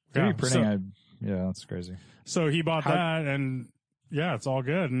 Yeah, 3D printing, that's crazy. so he bought that, and yeah, it's all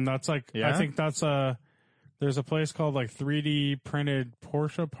good. And that's like, Yeah? I think that's there's a place called like 3D printed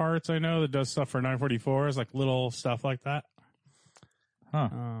Porsche parts. I know that does stuff for 944s, like little stuff like that. Huh.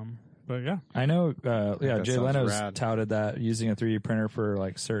 But yeah, I know, that Jay sounds Leno's rad. touted that using a 3D printer for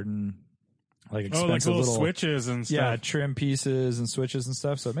like certain, like oh, like expensive little switches and stuff. yeah, trim pieces and switches and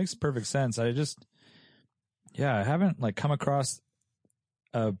stuff. So it makes perfect sense. I haven't like come across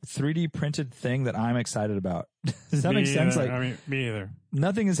a 3D printed thing that I'm excited about. Does that Me make sense? either. Like I mean, me either.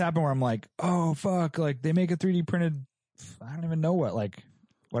 nothing has happened where I'm like, oh fuck, like they make a 3D printed, I don't even know what, like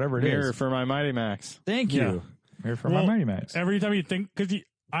whatever it is. Mirror for my Mighty Max. Thank you. Yeah. Mirror for Well, my Mighty Max. Every time you think, because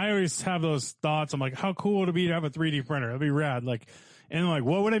I always have those thoughts. I'm like, how cool would it be to have a 3D printer? That'd be rad. Like, and like,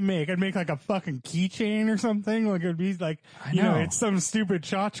 what would I make? I'd make like a fucking keychain or something. Like, it'd be like, I know. it's some stupid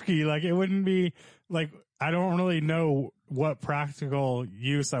tchotchke. Like, it wouldn't be like, I don't really know what practical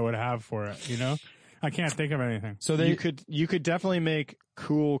use I would have for it. I can't think of anything. So You could definitely make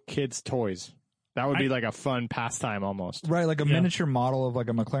cool kids toys. That would be like a fun pastime almost. right, like a Yeah. miniature model of like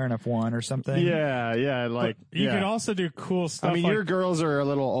a McLaren F1 or something. Yeah, like You yeah. could also do cool stuff. I mean, like, your girls are a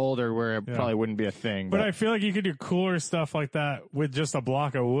little older where it Yeah. probably wouldn't be a thing. but But, I feel like you could do cooler stuff like that with just a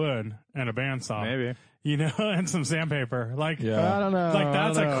block of wood and a bandsaw. maybe. And some sandpaper. Like, Yeah. I don't know. like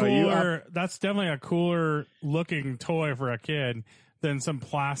that's I a don't know. You cooler that's definitely a cooler looking toy for a kid than some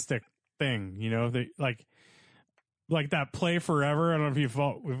plastic thing, they like that Play Forever. I don't know if you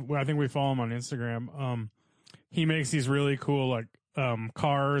follow, I think we follow him on Instagram. He makes these really cool like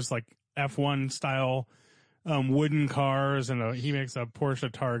cars, like F1 style wooden cars, and he makes a Porsche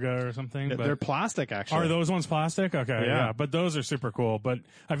Targa or something. But They're plastic, actually. are those ones plastic? Okay, yeah, but those are super cool. But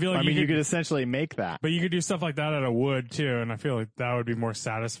I feel like I mean, you could essentially make that. but you could do stuff like that out of wood too, and I feel like that would be more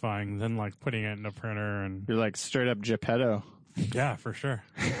satisfying than like putting it in a printer. And You're like straight up Geppetto Yeah, for sure.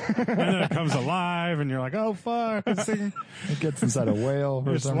 And then it comes alive, and you're like, "Oh fuck!" It's It gets inside a whale.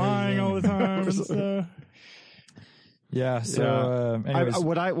 For some lying reason. all the time. And stuff. Yeah. So, anyways,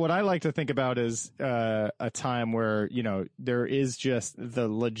 what I like to think about is a time where, you know, there is just the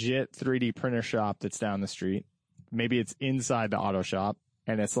legit 3D printer shop that's down the street. Maybe it's inside the auto shop,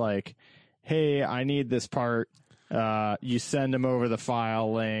 and it's like, hey, I need this part. You send them over the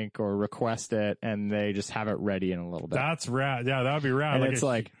file link or request it, and they just have it ready in a little bit. That's rad. Yeah, that would be rad. And it's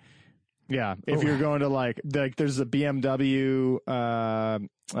like, yeah, if you're going to like there's a BMW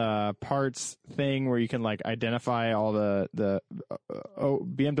parts thing where you can like identify all the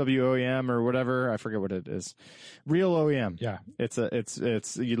BMW OEM or whatever. I forget what it is. Real OEM. yeah.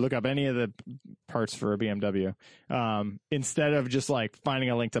 It's you look up any of the parts for a BMW. Instead of just like finding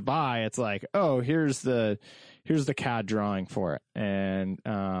a link to buy, it's like, oh, here's the CAD drawing for it, and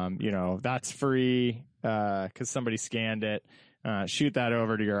you know, that's free because somebody scanned it. Shoot that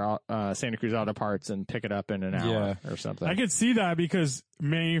over to your Santa Cruz Auto Parts and pick it up in an hour or something. I could see that because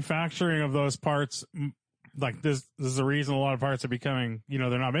manufacturing of those parts, like this is the reason a lot of parts are becoming, you know,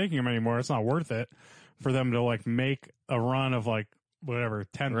 they're not making them anymore. It's not worth it for them to like make a run of like whatever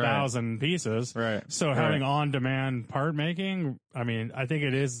 10,000 pieces. Right. So having on-demand part making, I mean, I think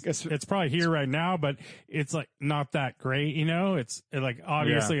it is. It's probably here right now, but it's like not that great. You know, it's like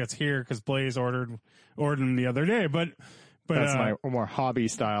obviously it's here because Blaze ordered them the other day, but that's my more hobby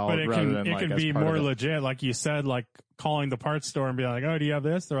style. But it rather can than be more legit, like you said, like calling the parts store and be like, "Oh, do you have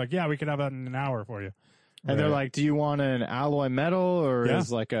this?" They're like, "Yeah, we could have that in an hour for you." And they're like, "Do you want an alloy metal or Yeah.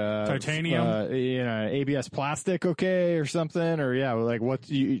 is like a Titanium? you know, ABS plastic okay or something?" Or yeah, like what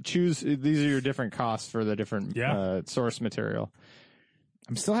you choose. These are your different costs for the different source material.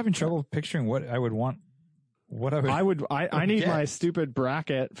 I'm still having trouble picturing what I would want. I need get. my stupid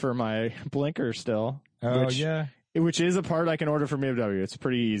bracket for my blinker still. Oh which, yeah. Which is a part I can order from BMW. It's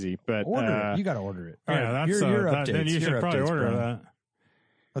pretty easy, but Order it. You got to order it. Yeah, All right, that's your that, updates. then you should Your probably updates, order Brian. that.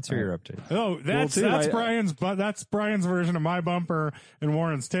 Let's hear your update. Oh, that's Brian's version of my bumper and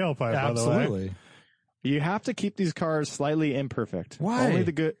Warren's tailpipe. By the way. Absolutely. you have to keep these cars slightly imperfect. Why? Only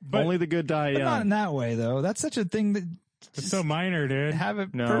the good die But young. not in that way, though. That's such a thing that It's so minor, dude. have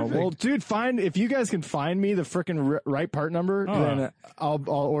it No, perfect. well, dude, if you guys can find me the freaking right part number, then I'll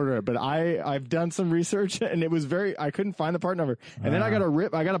order it. But I've done some research and it was I couldn't find the part number, and then I got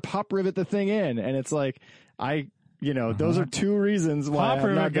to pop rivet the thing in, and it's like those are two reasons why Pop I'm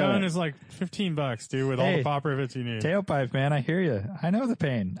rivet not gun going. is like $15, dude, with all the pop rivets you need. Tailpipe, man. I hear you. I know the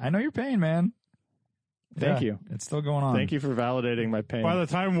pain. I know your pain, man. Thank you. It's still going on. Thank you for validating my pain. By the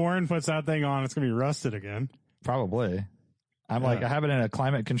time Warren puts that thing on, it's gonna be rusted again. Probably. I'm like, I have it in a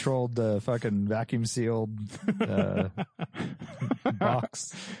climate controlled, fucking vacuum sealed,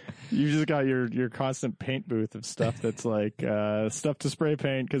 box. You just got your constant paint booth of stuff that's like stuff to spray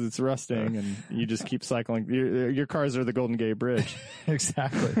paint because it's rusting, and you just keep cycling. Your cars are the Golden Gate Bridge.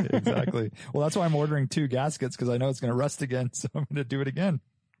 Exactly. Well, that's why I'm ordering 2 gaskets, because I know it's going to rust again, so I'm going to do it again.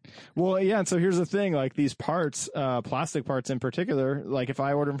 Well, yeah, and so here's the thing, like these parts, plastic parts in particular, like if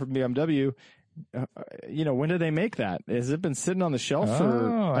I order them from BMW, when did they make that? Has it been sitting on the shelf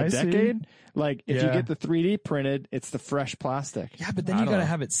for a decade? Like if you get the 3D printed, it's the fresh plastic. Yeah, but then you got to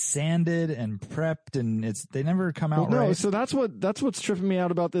have it sanded and prepped, and they never come out right. No, so that's what's tripping me out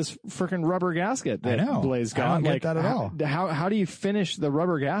about this freaking rubber gasket that I know. Blaze got. I don't get like that at all. How do you finish the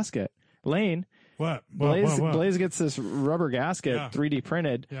rubber gasket? Lane, What? Blaze gets this rubber gasket 3D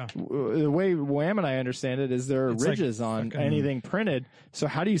printed. Yeah. The way Wham and I understand it is there are ridges on anything printed. So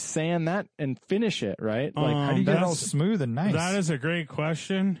how do you sand that and finish it, right? Like How do you get it all smooth and nice? That is a great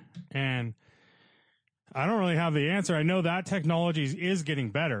question, and I don't really have the answer. I know that technology is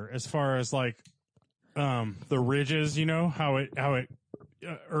getting better as far as like the ridges. You know how it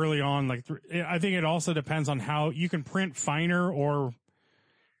early on. Like I think it also depends on how you can print finer or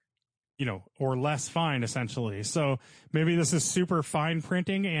less fine, essentially. So maybe this is super fine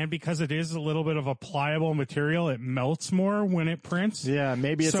printing, and because it is a little bit of a pliable material, it melts more when it prints. Yeah,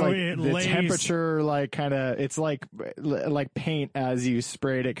 maybe it's So like it the lays- temperature, like kind of, it's like paint as you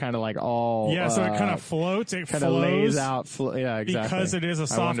sprayed it, kind of like all. Yeah, so it kind of floats. It kind of flows lays out. Yeah, exactly. because it is a I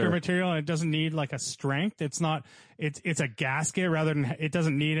softer wonder. material and it doesn't need like a strength. It's not. It's a gasket rather than it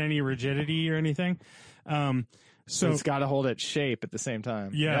doesn't need any rigidity or anything. So it's got to hold its shape at the same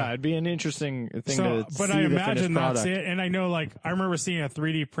time. Yeah. It'd be an interesting thing to see. But I the imagine finished that's product. it. And I know, like, I remember seeing a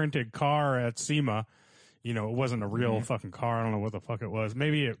 3D printed car at SEMA. It wasn't a real fucking car. I don't know what the fuck it was.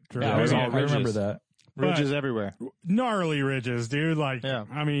 Maybe it. Yeah, it was all I remember that. Ridges everywhere. gnarly ridges, dude. Like, Yeah.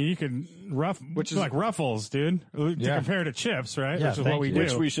 I mean, you can Which is like ruffles, dude. To Yeah. compare to chips, right? Yeah, Which is thank what we you. do.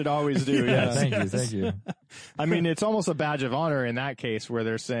 Which we should always do. Yeah, Yes. thank you, thank you. I mean, it's almost a badge of honor in that case where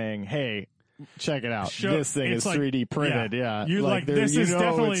they're saying, "Hey, check it out. this thing it's is 3D printed." Yeah, You like they're- this you is know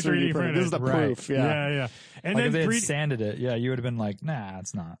definitely it's 3D printed. This is the Right. proof. yeah, yeah. And Like if then they 3D had sanded it, yeah, you would have been like, nah,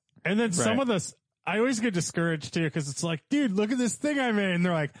 it's not. And then some Right. of this, I always get discouraged too because it's like, dude, look at this thing I made, and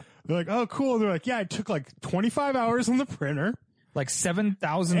they're like, oh, cool. And they're like, yeah, it took like 25 hours on the printer. Like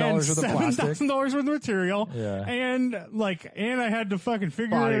 $7,000 And worth of plastic. $7,000 worth of material. Yeah. And I had to fucking figure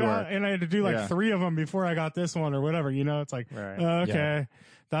Body it work. out. And I had to do like Yeah. 3 of them before I got this one or whatever, you know, it's like, Right. okay,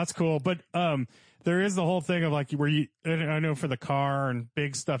 that's cool. But, there is the whole thing of like where I know for the car and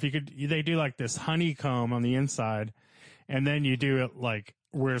big stuff, they do like this honeycomb on the inside and then you do it like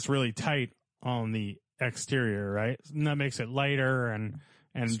where it's really tight on the exterior, right? And that makes it lighter and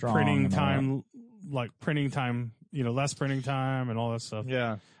Strong printing and all time, you know, less printing time and all that stuff.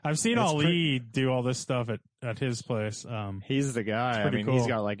 Yeah, I've seen It's Ali do all this stuff at his place. he's the guy. I pretty mean, cool. he's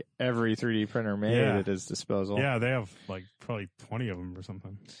got like every 3D printer made Yeah. at his disposal. yeah, they have like probably 20 of them or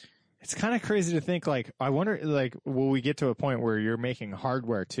something. It's kind of crazy to think, like, I wonder, like, will we get to a point where you're making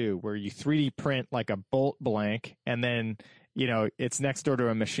hardware too, where you 3D print like a bolt blank and then, you know, it's next door to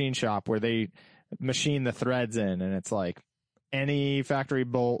a machine shop where they machine the threads in and it's like any factory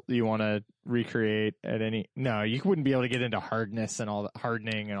bolt you want to recreate at no, you wouldn't be able to get into hardness and all that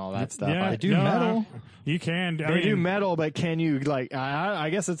hardening and all that stuff. Yeah, They do metal. You can. They do metal, but can you, like,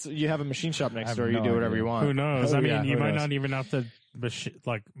 I guess you have a machine shop next have door, you no do whatever idea. you want. Who knows? Oh, I mean, yeah, you who might knows? not even have to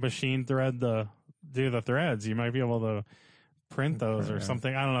machine thread do the threads. You might be able to print those or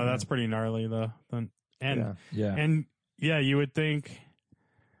something. I don't know. That's pretty gnarly though. And Yeah. Yeah. you would think.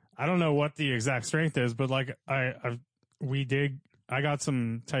 I don't know what the exact strength is, but like I got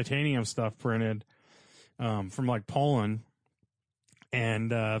some titanium stuff printed from like Poland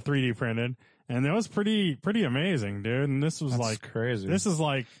and 3D printed, and it was pretty amazing, dude. And this was That's like crazy. This is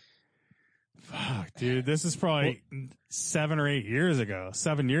like, fuck, dude. This is probably 7 or 8 years ago.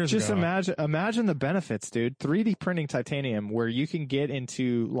 7 years Just ago. imagine the benefits, dude. 3D printing titanium where you can get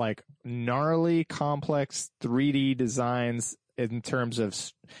into like gnarly, complex 3D designs in terms of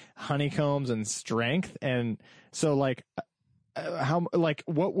honeycombs and strength. And so like,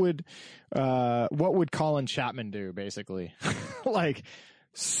 what would Colin Chapman do basically? Like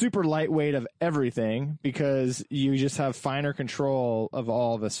super lightweight of everything because you just have finer control of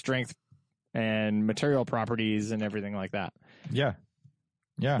all the strength and material properties and everything like that. Yeah.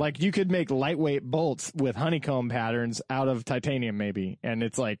 Yeah. Like you could make lightweight bolts with honeycomb patterns out of titanium maybe. And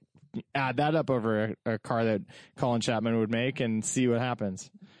it's like, add that up over a car that Colin Chapman would make and see what happens.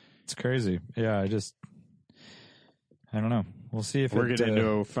 It's crazy. Yeah. I don't know. We'll see if We're getting into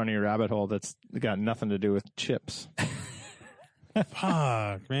a funny rabbit hole that's got nothing to do with chips.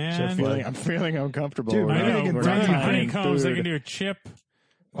 Fuck, man. I'm feeling uncomfortable. Dude, We're maybe not- they can we're do not it. tying Honeycombs, they food. can do a chip.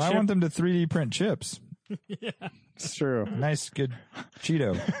 Well, I want them to 3D print chips. It's true. Nice, good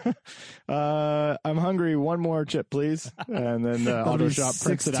Cheeto. I'm hungry. One more chip, please. And then the auto shop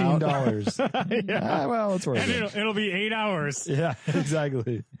prints it out. $16. Yeah, well, it's worth And it. it'll be 8 hours. Yeah,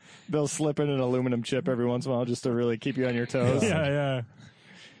 exactly. They'll slip in an aluminum chip every once in a while just to really keep you on your toes. Yeah.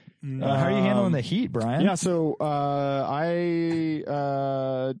 How are you handling the heat, Brian? Yeah, so I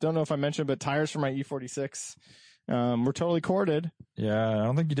don't know if I mentioned, but tires for my E46 were totally corded. Yeah, I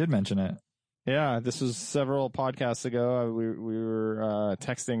don't think you did mention it. Yeah, this was several podcasts ago. We were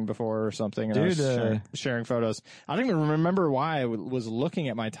texting before or something, and I was sharing photos. I don't even remember why I was looking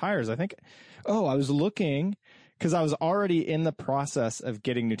at my tires. I was looking because I was already in the process of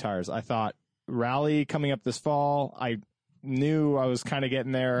getting new tires. I thought rally coming up this fall. I knew I was kind of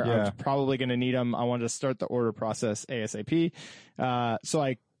getting there. I was probably going to need them. I wanted to start the order process ASAP. So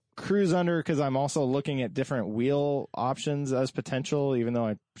I cruise under because I'm also looking at different wheel options as potential, even though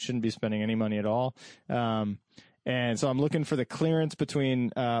I shouldn't be spending any money at all. And so I'm looking for the clearance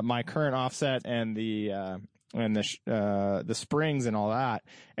between my current offset and the springs and all that.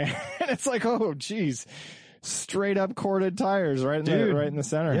 And it's like, oh, geez, straight up corded tires right in the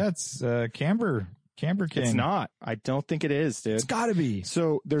center. Yeah, it's Camber King. It's not. I don't think it is, dude. It's got to be.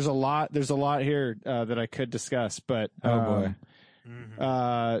 So there's a lot here that I could discuss, but boy.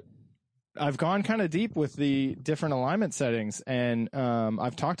 I've gone kind of deep with the different alignment settings, and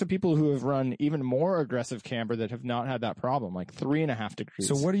I've talked to people who have run even more aggressive camber that have not had that problem, like 3.5 degrees.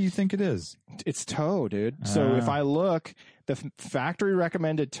 So what do you think it is? It's toe, dude. So if I look, the factory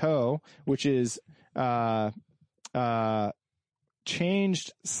recommended toe, which is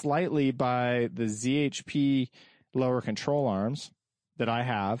changed slightly by the ZHP lower control arms. that I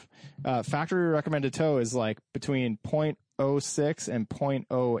have, factory recommended toe is like between 0.06 and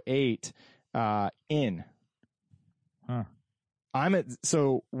 0.08 in. Huh.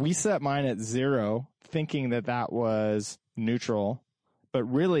 So we set mine at 0, thinking that was neutral, but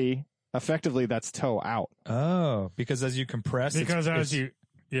really, effectively, that's toe out. Oh, because as you compress, It's going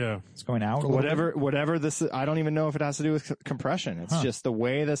out. a little bit? Whatever this, I don't even know if it has to do with compression. It's just the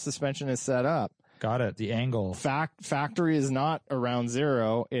way the suspension is set up. Got it. The angle. Factory is not around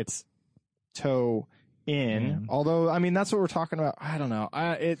 0. It's toe in. Although, I mean, that's what we're talking about. I don't know.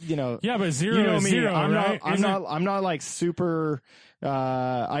 Yeah, but 0 you know is me. 0, right? I'm not like super.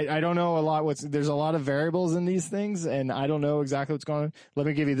 I don't know a lot. There's a lot of variables in these things, and I don't know exactly what's going on. Let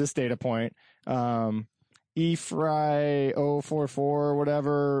me give you this data point. eFry 044 or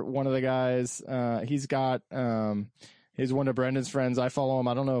whatever. One of the guys. He's got. He's one of Brendan's friends. I follow him.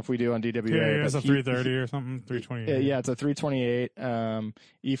 I don't know if we do on DWA. Yeah, it's a 330 or something, 328. Yeah, it's a 328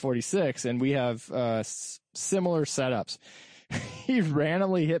 E46, and we have similar setups. He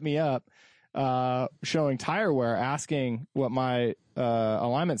randomly hit me up showing tire wear, asking what my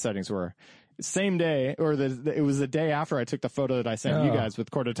alignment settings were. Same day, or it was the day after I took the photo that I sent you guys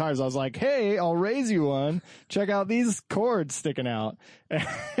with corded tires. I was like, hey, I'll raise you one. Check out these cords sticking out.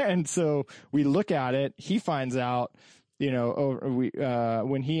 And so we look at it. He finds out,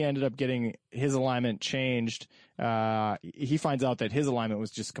 when he ended up getting his alignment changed, he finds out that his alignment was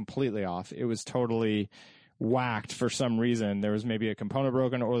just completely off. It was totally whacked for some reason. There was maybe a component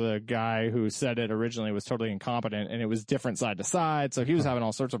broken, or the guy who said it originally was totally incompetent, and it was different side to side. So he was having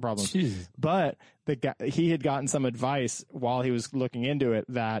all sorts of problems. Jeez. But he had gotten some advice while he was looking into it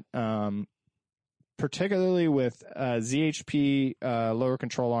that, particularly with ZHP lower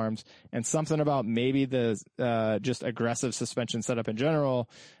control arms and something about maybe the just aggressive suspension setup in general,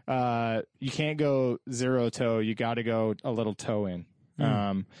 you can't go 0 toe. You got to go a little toe in.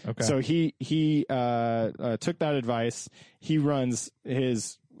 Okay. So he took that advice. He runs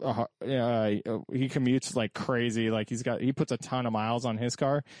his he commutes like crazy. Like he puts a ton of miles on his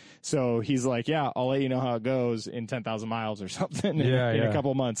car. So he's like, yeah, I'll let you know how it goes in 10,000 miles or something in a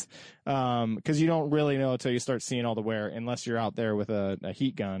couple months. Cause you don't really know until you start seeing all the wear, unless you're out there with a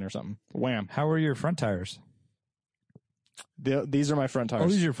heat gun or something. Wham. How are your front tires? These are my front tires. Oh,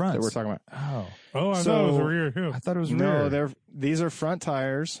 these are your fronts that we're talking about. Oh, I thought it was rear too. I thought it was rear. No, these are front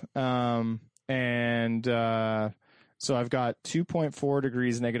tires. So I've got 2.4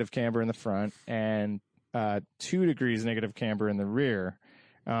 degrees negative camber in the front and 2 degrees negative camber in the rear.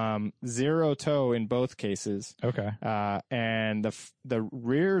 0 toe in both cases. Okay. And the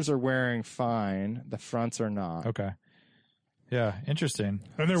rears are wearing fine. The fronts are not. Okay. Yeah, interesting.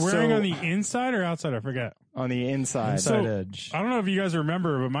 And they're wearing on the inside or outside? I forget. On the inside. Inside edge. I don't know if you guys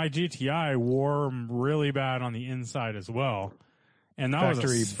remember, but my GTI wore really bad on the inside as well. And that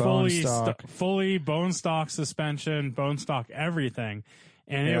Factory was a bone stock. fully bone stock suspension, bone stock everything.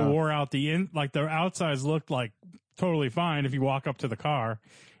 And it wore out the outsides looked like totally fine if you walk up to the car.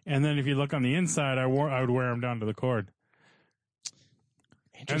 And then if you look on the inside, I would wear them down to the cord.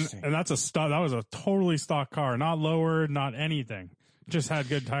 Interesting. And that was a totally stock car, not lowered, not anything. Just had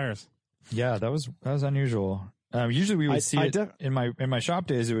good tires. Yeah, that was unusual. Usually we would see it in my shop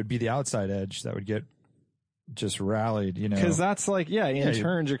days. It would be the outside edge that would get just rallied, because that's like, in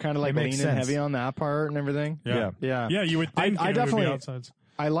turns you're kind of like leaning heavy on that part and everything. Yeah. You would think I definitely, it would be outsides.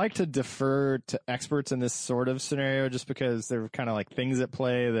 I like to defer to experts in this sort of scenario just because there are kind of like things at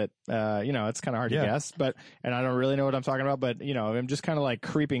play that, it's kind of hard to guess, and I don't really know what I'm talking about, but I'm just kind of like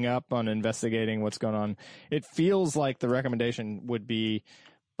creeping up on investigating what's going on. It feels like the recommendation would be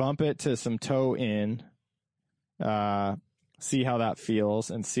bump it to some toe in, see how that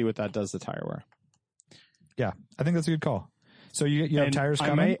feels and see what that does to tire wear. Yeah, I think that's a good call. So you have tires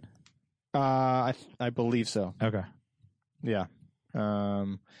coming? I believe so. Okay. Yeah.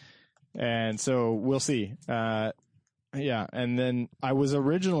 And so we'll see. And then I was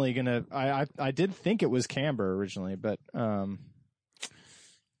originally I did think it was camber originally, but do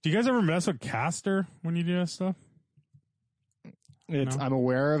you guys ever mess with caster when you do that stuff? No? I'm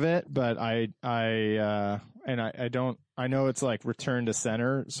aware of it, but I don't. I know it's like return to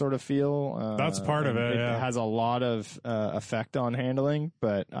center sort of feel. That's part of it. It has a lot of effect on handling,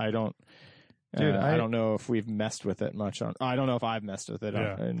 but I don't. Dude, I don't know if we've messed with it much. I don't know if I've messed with it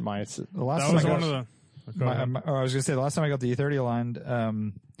in my. The last that was time one of the. I was going to say the last time I got the E30 aligned,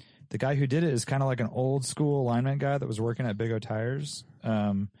 the guy who did it is kind of like an old school alignment guy that was working at Big O Tires,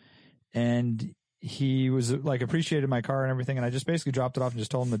 and he was like appreciated my car and everything, and I just basically dropped it off and just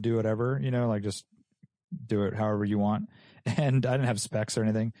told him to do whatever, like just do it however you want. And I didn't have specs or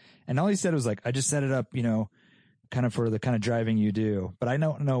anything. And all he said was like, I just set it up, kind of for the kind of driving you do, but I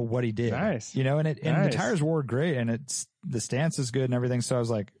don't know what he did. Nice. You know, and the Nice. tires wore great, and the stance is good and everything. So I was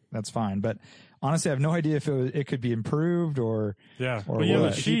like, that's fine. But honestly, I have no idea if it could be improved or Yeah. Or But you have a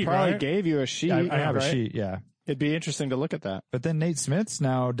what? He sheet, probably right? gave you a sheet. I have right? a sheet. Yeah. It'd be interesting to look at that. But then Nate Smiths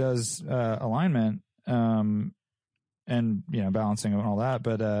now does alignment, and balancing and all that.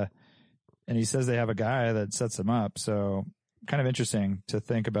 But and he says they have a guy that sets them up. So kind of interesting to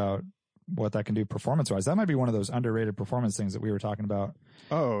think about what that can do performance wise. That might be one of those underrated performance things that we were talking about.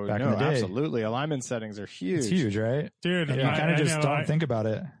 Oh, Back in no, the day. absolutely. Alignment settings are huge. It's huge, right? Dude, And you kind of just don't think about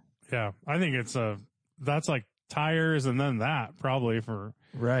it. Yeah. I think that's like tires and then that probably for,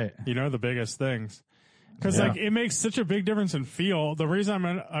 Right. the biggest things. Cause Yeah. like it makes such a big difference in feel. The reason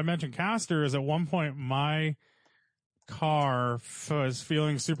I mentioned caster is at one point my car was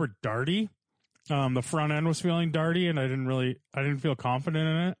feeling super darty. The front end was feeling darty and I didn't feel confident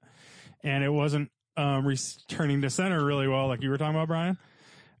in it. And it wasn't, returning to center really well, like you were talking about, Brian.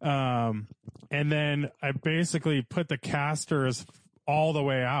 And then I basically put the casters all the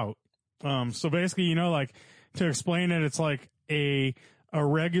way out. So basically, like to explain it, it's like a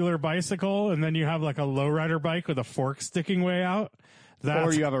regular bicycle and then you have like a lowrider bike with a fork sticking way out.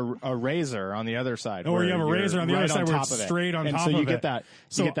 Or you have a razor on the other side. Or where you have a you're razor on the right other side where it's top of it. straight on and top so you of get it. that.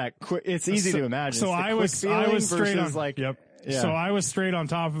 So- You get that quick. It's easy to imagine. So It's the I quick was feeling straight versus on like yep. Yeah. So I was straight on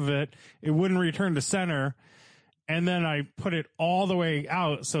top of it. It wouldn't return to center, and then I put it all the way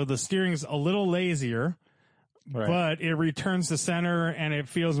out. So the steering's a little lazier, Right. but it returns to center and it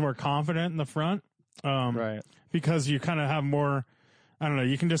feels more confident in the front. Right. Because you kind of have more. I don't know.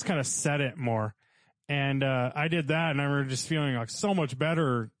 You can just kind of set it more. And I did that, and I remember just feeling like so much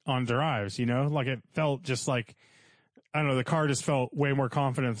better on drives. Like it felt just like. I don't know, the car just felt way more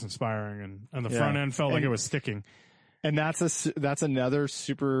confidence inspiring and the front end felt like it was sticking. And that's another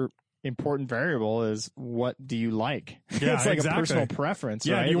super important variable is what do you like? Yeah, it's like exactly. a personal preference,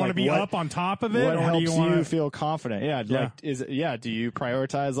 Yeah, right? do you want to Like be what- up on top of it What or helps do you want you to feel confident? Yeah, Yeah. do you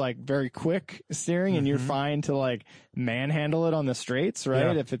prioritize like very quick steering and you're fine to like manhandle it on the straights, right?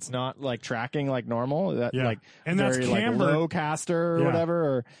 Mm-hmm. Yeah. If it's not like tracking like normal, that Yeah. like And that's very like camber. low caster or Yeah. whatever,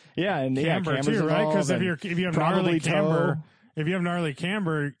 or camber cambers too, right? involved Because and if you have probably gnarly camber, toe. if you have gnarly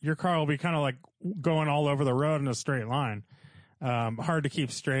camber, your car will be kind of like going all over the road in a straight line. Hard to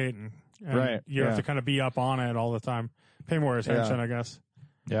keep straight and Right, you have yeah. to kind of be up on it all the time. Pay more attention, I guess.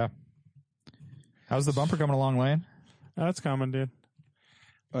 Yeah. How's the bumper coming along, Lane? That's coming, dude.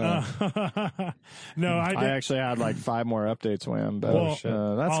 No, I did. I actually had like 5 more updates, Wham, but Well,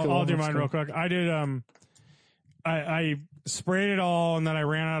 that's cool. I'll do That's mine cool. real quick. I did. I sprayed it all, and then I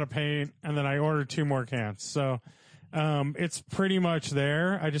ran out of paint, and then I ordered 2 more cans. So, it's pretty much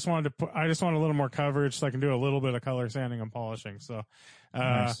there. I just want a little more coverage so I can do a little bit of color sanding and polishing. So,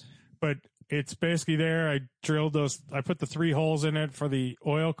 Nice. but it's basically there. I drilled those. I put the 3 holes in it for the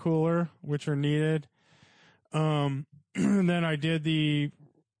oil cooler, which are needed. And then I did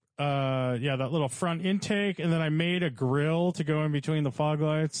that little front intake, and then I made a grill to go in between the fog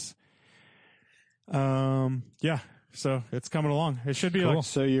lights. So it's coming along. It should be like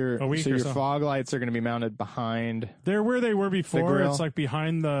So your a week or so. fog lights are going to be mounted behind. they're where they were before. grill? It's like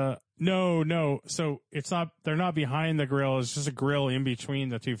behind the no. So it's not. They're not behind the grill. It's just a grill in between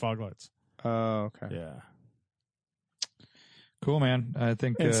the 2 fog lights. Oh, okay. Yeah. Cool, man. I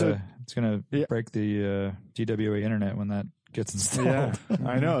think And so- it's going to Yeah. break the DWA internet when that gets installed. Yeah,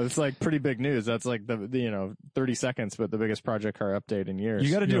 I know. It's like pretty big news. That's like the 30 seconds, but the biggest project car update in years.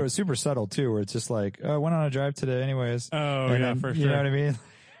 You got to do Yeah. it super subtle too, where it's just like, oh, I went on a drive today anyways. Oh And yeah, then, for You sure. know what I mean?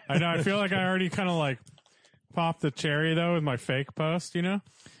 I know. I feel like I already kind of like popped the cherry though with my fake post. You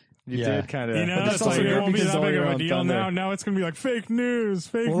Yeah. did kind of. It's also like it good won't be because that all big your of a own deal thunder. now. Now it's gonna be like fake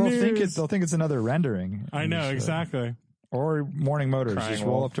news. Well, they'll think it's another rendering. I know Just, exactly. Or Morning Motors. Crying Just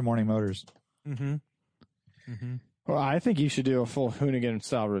roll wolf. up to Morning Motors. Mm-hmm. Well, I think you should do a full Hoonigan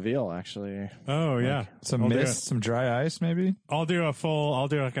style reveal. Actually, Oh yeah. Some I'll do mist, it. some dry ice, maybe. I'll do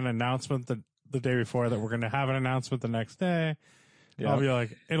like an announcement the day before that we're going to have an announcement the next day. Yeah. I'll be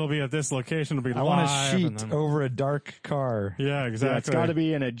like, it'll be at this location. It'll be I live. want a and sheet then- over a dark car. Yeah, exactly. yeah, it's got to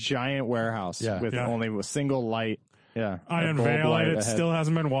be in a giant warehouse Yeah. with Yeah. only a single light. Yeah, I a bulb unveil light it. It ahead. still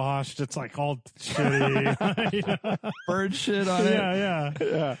hasn't been washed. It's like all shitty. You know? Bird shit on it. Yeah.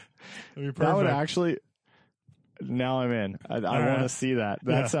 Yeah, It'd be that would perfect. actually. Now I'm in. I want right. to see that.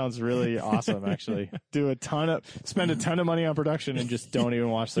 That Yeah. sounds really awesome. Actually, spend a ton of money on production and just don't even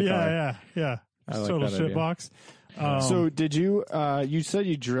watch the car. Yeah. I Just like total that shit idea. box. So did you? You said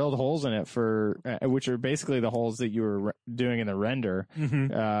you drilled holes in it for, which are basically the holes that you were doing in the render.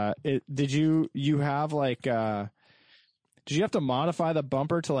 Mhm. Did you have like? Did you have to modify the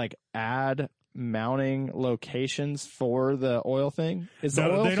bumper to like add mounting locations for the oil thing? Is the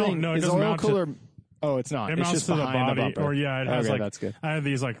No, oil they don't- thing? no, it is the doesn't oil mount to- cooler? Oh, it's not. It It's mounts just to the behind body, bumper. or it has Okay, like that's good. I have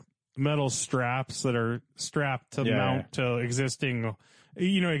these like metal straps that are strapped to Yeah, mount to existing,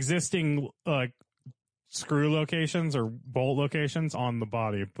 existing like screw locations or bolt locations on the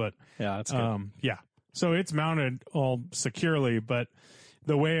body. But Yeah, that's good. yeah, so it's mounted all securely. But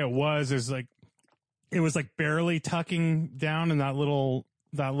the way it was is like it was like barely tucking down in that little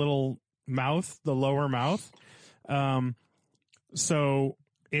mouth, the lower mouth. So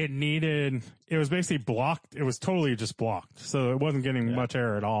it was basically blocked. It was totally just blocked. So it wasn't getting much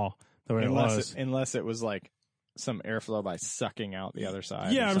air at all the way it was. Unless it was like some airflow by sucking out the other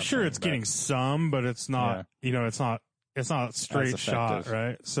side. Yeah, or I'm sure something, it's but- getting some, but it's not, it's not straight shot, effective.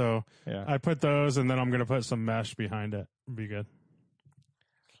 right? So Yeah. I put those and then I'm going to put some mesh behind it. It'd be good.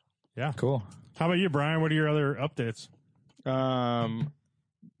 Yeah. Cool. How about you, Brian? What are your other updates?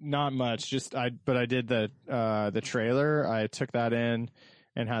 Not much. But I did the trailer. I took that in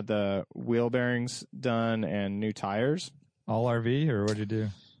and had the wheel bearings done and new tires. All RV, or what'd you do?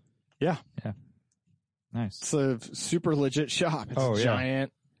 Yeah. Nice. It's a super legit shop. It's Oh, yeah.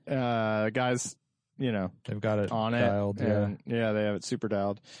 giant. Guys, They've got it on it. dialed. Yeah. And they have it super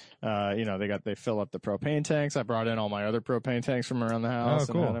dialed. They fill up the propane tanks. I brought in all my other propane tanks from around the house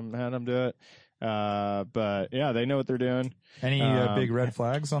cool. and had them do it. But yeah, they know what they're doing. Any big red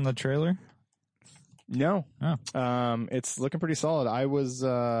flags on the trailer? No. Oh. It's looking pretty solid. I was,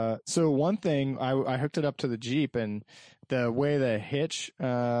 so one thing, I hooked it up to the Jeep, and the way the hitch,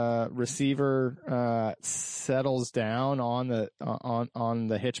 receiver, settles down on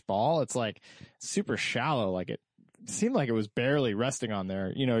the hitch ball, it's like super shallow. Like it seemed like it was barely resting on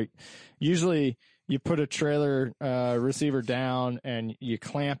there. Usually you put a trailer, receiver down and you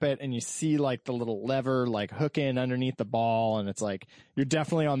clamp it and you see like the little lever like hook in underneath the ball, and it's like you're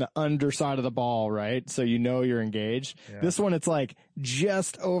definitely on the underside of the ball, right? So you're engaged. Yeah. This one, it's like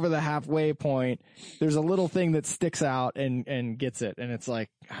just over the halfway point. There's a little thing that sticks out and gets it, and it's like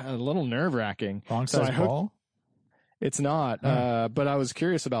a little nerve wracking. Wrong So size ball? It's not, but I was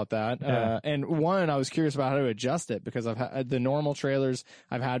curious about that. Yeah. And I was curious about how to adjust it, because I've had the normal trailers.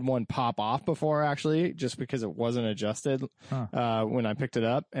 I've had one pop off before, actually, just because it wasn't adjusted, when I picked it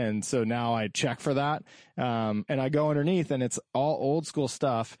up. And so now I check for that. And I go underneath and it's all old school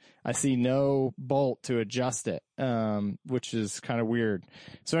stuff. I see no bolt to adjust it, which is kind of weird.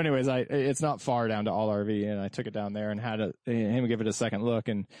 So anyways, it's not far down to All RV, and I took it down there and had him give it a second look.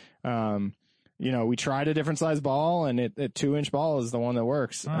 And, we tried a different size ball, and a 2-inch ball is the one that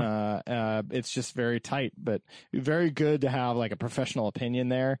works. It's just very tight, but very good to have like a professional opinion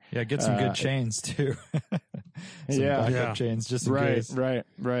there. Yeah, get some good chains too. Some Yeah. backup Yeah. chains just in Right, case.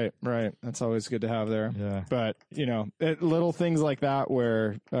 right. That's always good to have there. Yeah. But, little things like that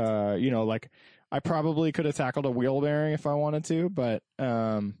where, like I probably could have tackled a wheel bearing if I wanted to, but,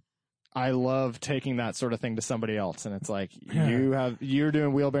 I love taking that sort of thing to somebody else. And it's like, you're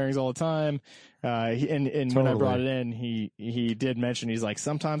doing wheel bearings all the time. And when I brought it in, he did mention, he's like,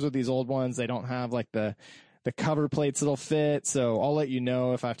 sometimes with these old ones, they don't have like the cover plates that'll fit. So I'll let you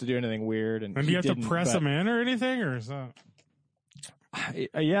know if I have to do anything weird. And do you have to press them in or anything, or is that?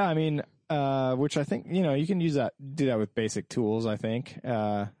 Yeah, I mean, which I think, you can do that with basic tools, I think.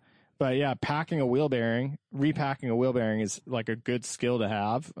 But yeah, repacking a wheel bearing is like a good skill to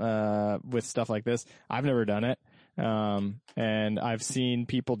have, with stuff like this. I've never done it. And I've seen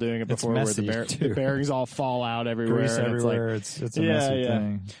people doing it before where the bearings all fall out everywhere. Grease and everywhere. It's a messy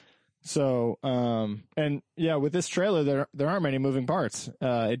thing. So, and yeah, with this trailer, there aren't many moving parts.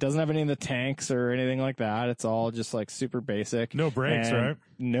 It doesn't have any of the tanks or anything like that. It's all just like super basic. No brakes, And right?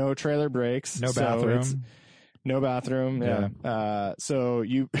 No trailer brakes. No So bathroom. no bathroom. Yeah. So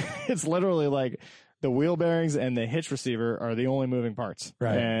it's literally like the wheel bearings and the hitch receiver are the only moving parts.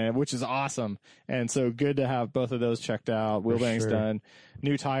 Right. And which is awesome. And so good to have both of those checked out. Wheel bearings sure. done.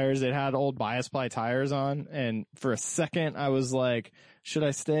 New tires. It had old bias ply tires on. And for a second I was like, should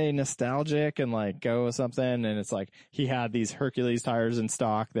I stay nostalgic and like go with something? And it's like, he had these Hercules tires in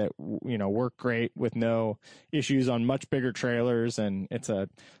stock that, work great with no issues on much bigger trailers. And it's a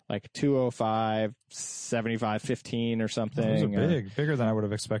like 205, 75, 15 or something. Those are bigger than I would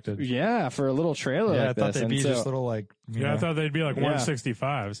have expected. Yeah. For a little trailer Yeah, like I thought this. they'd And be so- just little like I thought they'd be like Yeah.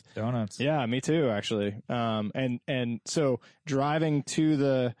 165s. donuts. Yeah, me too, actually. And so driving to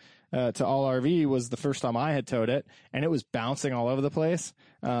to All RV was the first time I had towed it, and it was bouncing all over the place.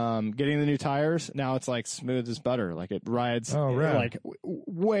 Getting the new tires, now it's like smooth as butter. Like it rides like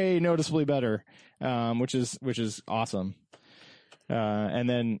way noticeably better, which is awesome. And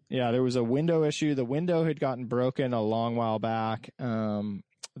then, there was a window issue. The window had gotten broken a long while back.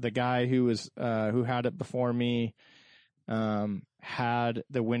 the guy who had it before me had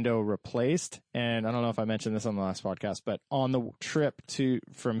the window replaced, and I don't know if I mentioned this on the last podcast, but on the trip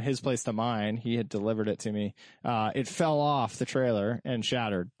from his place to mine, he had delivered it to me. It fell off the trailer and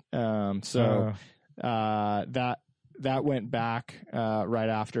shattered. That went back right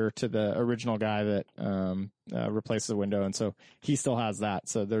after to the original guy that replaced the window, and so he still has that.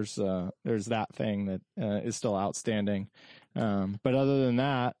 So there's that thing that is still outstanding. But other than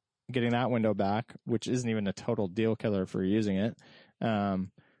that, getting that window back, which isn't even a total deal killer for using it,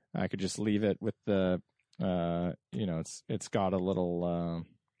 I could just leave it with the it's got a little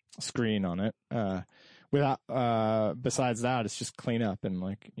screen on it. Besides that, it's just clean up and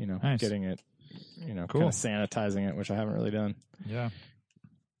Nice. getting it. Cool. Kind of sanitizing it, which I haven't really done. Yeah.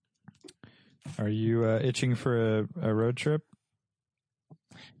 Are you itching for a road trip?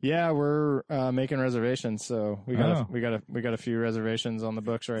 Yeah, we're making reservations, so we got a few reservations on the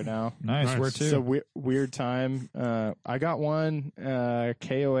books right now. Nice. Where to? So weird time. I got one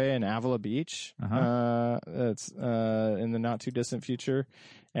KOA in Avila Beach. That's in the not too distant future,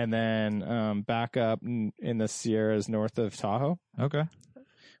 and then back up in the Sierras north of Tahoe. Okay.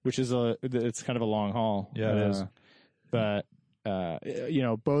 Which is it's kind of a long haul. Yeah, it is. But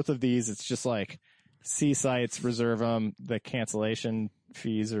both of these, it's just like see sites, reserve them. The cancellation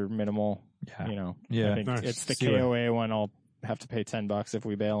fees are minimal. Yeah. I think it's the KOA one. I'll have to pay $10 if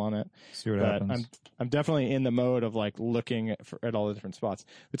we bail on it. See what happens. I'm definitely in the mode of like looking at all the different spots.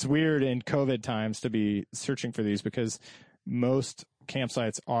 It's weird in COVID times to be searching for these because most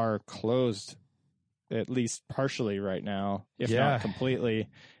campsites are closed, at least partially right now, if not completely.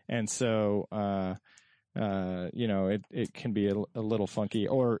 And so, it can be a little funky.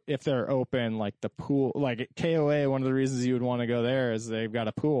 Or if they're open, like the pool, like at KOA, one of the reasons you would want to go there is they've got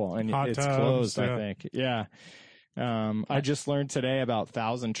a pool and Hot it's tubs, closed, yeah. I think. Yeah. I just learned today about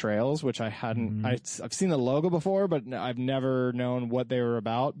Thousand Trails, which I hadn't, I've seen the logo before, but I've never known what they were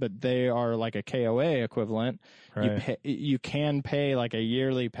about, but they are like a KOA equivalent. Right. You can pay like a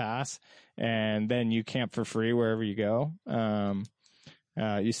yearly pass and then you camp for free wherever you go.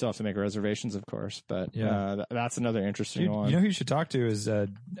 You still have to make reservations, of course, but that's another interesting one. You know who you should talk to is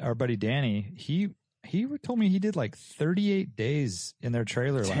our buddy Danny. He told me he did like 38 days in their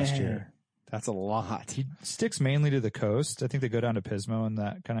trailer last year. That's a lot. He sticks mainly to the coast. I think they go down to Pismo and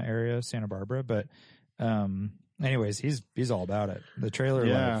that kind of area, Santa Barbara. But anyways, he's all about it. The trailer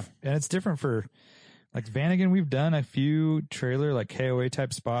life. And it's different for like Vanagon. We've done a few trailer like KOA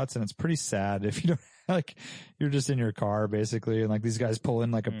type spots, and it's pretty sad if you don't like you're just in your car basically, and like these guys pull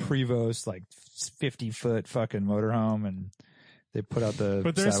in like a Prevost like 50-foot fucking motorhome, and they put out the.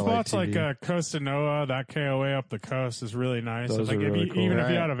 But there's spots TV. like Costa Noa, that KOA up the coast is really nice. Those Like are really cool. Even if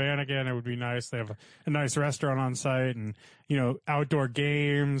you had a Vanagon, it would be nice. They have a nice restaurant on site, and outdoor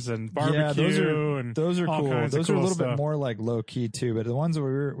games and barbecue. Yeah, those are all cool. kinds Those of are a cool little stuff. bit more like low key too. But the ones that we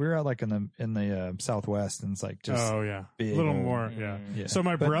were out like in the Southwest, and it's like just a big little old- more. Yeah. Yeah. So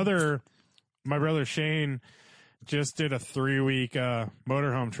my brother Shane just did a 3-week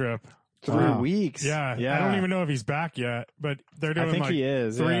motorhome trip. 3 weeks. Yeah, I don't even know if he's back yet, but they're doing I think like he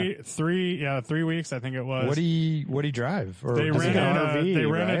is. 3 weeks. I think it was. What do you drive? Or They It's like an rented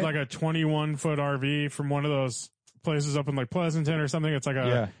RV, rented right? like a 21-foot RV from one of those places up in like Pleasanton or something. It's like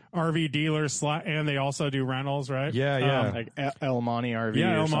a RV dealer and they also do rentals, right? Yeah. Like El Monte RV.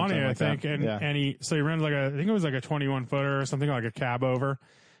 Yeah, or El Monte, something I like think, that. and he rented like I think it was like a 21-footer or something, like a cab over.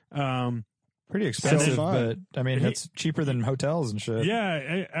 Pretty expensive, fun. but I mean, it's cheaper than hotels and shit.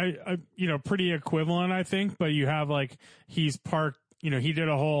 Yeah, I pretty equivalent, I think. But you have like he's parked. He did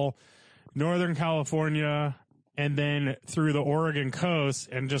a whole Northern California and then through the Oregon coast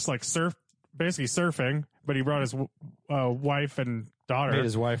and just like basically surfing. But he brought his wife and daughter. Made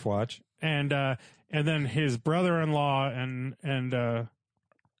his wife watch. And then his brother-in-law and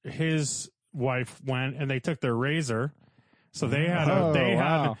his wife went and they took their Razor. So they had they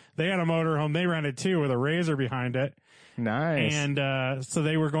had a motorhome they rented too with a Razor behind it. Nice. And so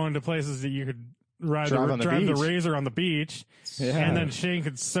they were going to places that you could drive beach. the Razor on the beach. Yeah. And then Shane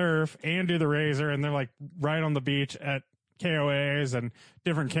could surf and do the Razor, and they're like right on the beach at KOAs and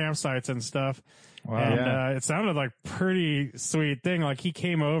different campsites and stuff. Wow. And it sounded like pretty sweet thing. Like he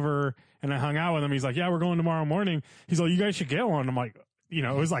came over and I hung out with him. He's like, "Yeah, we're going tomorrow morning." He's like, "You guys should get one." I'm like,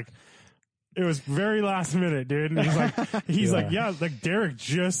 it was very last minute, dude. And he's like, yeah, like Derek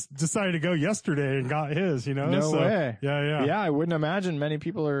just decided to go yesterday and got his, No way. Yeah. Yeah, I wouldn't imagine many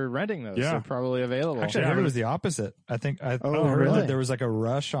people are renting those. Yeah. They're probably available. Actually, I heard it was the opposite. I think I heard really? that there was like a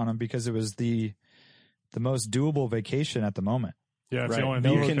rush on them because it was the most doable vacation at the moment. Yeah, it's right. the only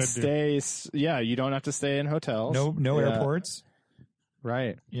thing You we can could do. stay. Yeah, you don't have to stay in hotels. No Yeah. airports.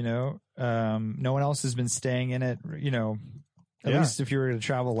 Right. You know, no one else has been staying in it. You know, at least if you were to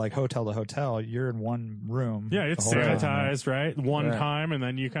travel like hotel to hotel, you're in one room. Yeah, it's the whole time. sanitized, right? One time, and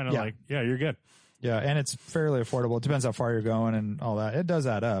then you kind of you're good. Yeah, and it's fairly affordable. It depends how far you're going and all that. It does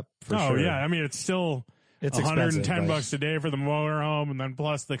add up for sure. Oh yeah, I mean it's still It's $110 a day for the motorhome, and then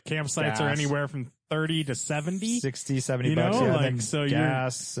plus the campsites are anywhere from 30 to 70, 60, 70 you bucks. know, Yeah, like, then so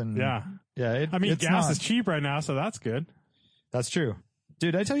gas and yeah. I mean it's gas not- is cheap right now, so that's good. That's true,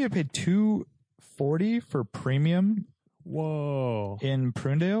 dude. I tell you, I paid $240 for premium Whoa. in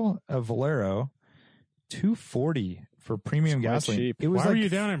Prunedale of Valero. $240 for premium That's quite gasoline. cheap. It was Why like were you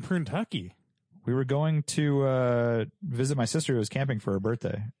down in Kentucky? we were going to visit my sister who was camping for her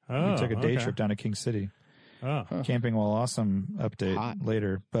birthday. Oh, We took a day okay. trip down to King City. Oh, Camping While Awesome update Hot.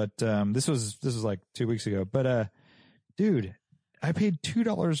 later, but this was like 2 weeks ago. But dude, I paid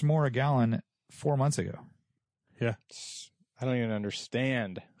 $2 more a gallon 4 months ago. yeah. I don't even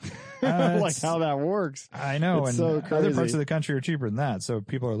understand Uh, like it's- how that works. I know, It's and so other parts crazy. of the country are cheaper than that. So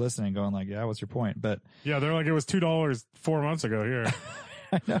people are listening, going like, "Yeah, what's your point?" But Yeah, they're like, it was $2 4 months ago here.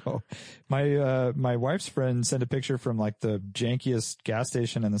 I know my wife's friend sent a picture from like the jankiest gas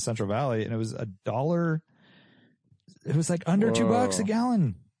station in the Central Valley, and it was $1. It was like under $2 a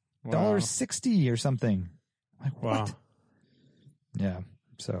gallon, Wow. $1.60 or something. Like Wow. what? Yeah,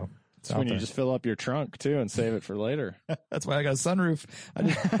 so it's That's out when you there. just fill up your trunk too and save it for later. That's why I got a sunroof. I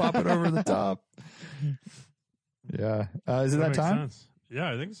just pop it over the top. Yeah, is it that makes time? sense. Yeah,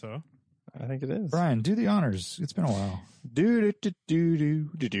 I think so. I think it is. Brian, do the honors. It's been a while. Do.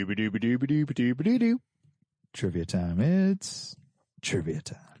 Trivia time. It's trivia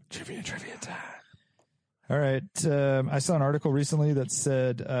time. Trivia time. All right. I saw an article recently that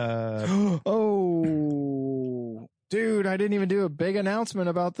said, Oh, dude, I didn't even do a big announcement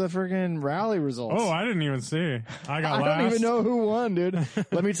about the freaking rally results. Oh, I didn't even see. I got I last. don't even know who won, dude.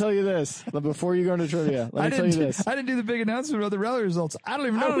 Let me tell you this before you go into trivia. Let me tell you this. I didn't do the big announcement about the rally results. I don't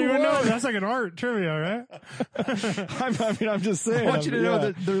even know I don't who even won. know. That's like an art trivia, right? I'm just saying. I want you to know yeah.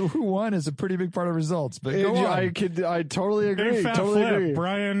 that the who won is a pretty big part of results. But go on. I totally agree. Big fat Totally flip. agree.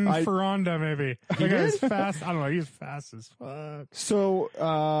 Brian I- Ferronda, maybe. The guy's fast. I don't know. He's fast as fuck. So,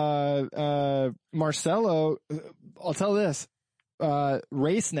 Marcelo, I'll tell this,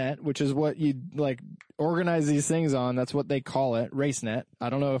 RaceNet, which is what you like organize these things on. That's what they call it. RaceNet. I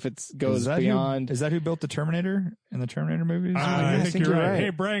don't know if it goes Is that beyond. Is that who built the Terminator in the Terminator movies? I think you're right. right. Hey,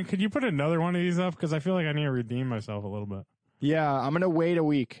 Brian, could you put another one of these up? Because I feel like I need to redeem myself a little bit. Yeah, I'm going to wait a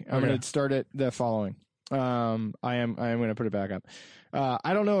week. I'm Okay. going to start it the following. I am going to put it back up.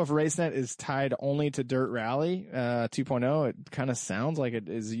 I don't know if RaceNet is tied only to Dirt Rally 2.0. It kind of sounds like it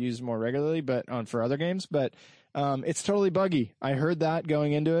is used more regularly, but for other games. But it's totally buggy. I heard that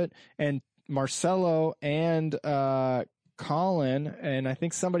going into it, and Marcelo and Colin and I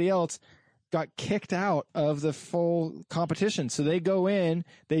think somebody else got kicked out of the full competition. So they go in,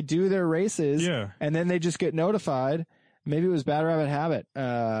 they do their races, Yeah. and then they just get notified. Maybe it was Bad Rabbit Habit.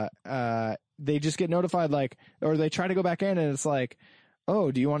 They just get notified, like, or they try to go back in, and it's like, oh,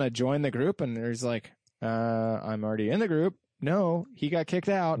 do you want to join the group? And there's like, I'm already in the group. No, he got kicked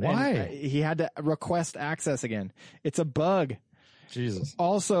out. Why? And he had to request access again. It's a bug. Jesus.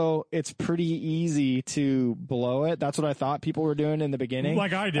 Also, it's pretty easy to blow it. That's what I thought people were doing in the beginning.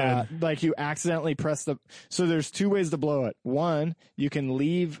 Like I did. Like you accidentally press so there's two ways to blow it. One, you can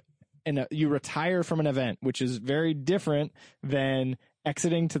leave and you retire from an event, which is very different than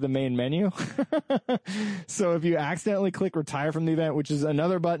exiting to the main menu. So if you accidentally click retire from the event, which is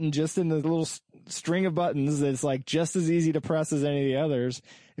another button just in the little string of buttons that's like just as easy to press as any of the others.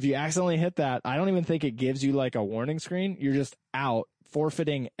 If you accidentally hit that, I don't even think it gives you like a warning screen. You're just out,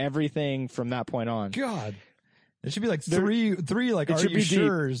 forfeiting everything from that point on. God. There should be like three like it are should you be deep.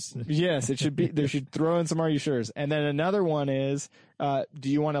 sure's? Yes, it should be. They should throw in some "Are you sure's?" And then another one is, do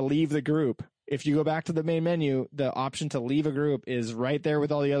you want to leave the group? If you go back to the main menu, the option to leave a group is right there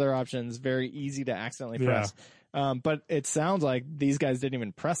with all the other options. Very easy to accidentally press. But it sounds like these guys didn't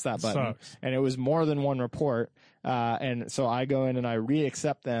even press that button, Sucks. and it was more than one report. And so I go in and I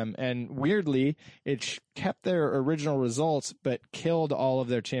re-accept them, and weirdly, it kept their original results but killed all of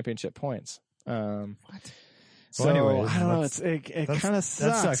their championship points. So Well, anyways, I don't know. that's- It that's- kind of that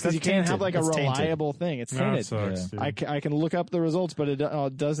sucks sucks. because you That's can't tainted. have like a It's tainted. reliable thing. It's No, tainted. it sucks, Yeah. dude. I can look up the results, but it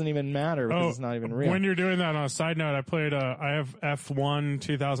doesn't even matter because it's not even real. When you're doing that, on a side note, I have F1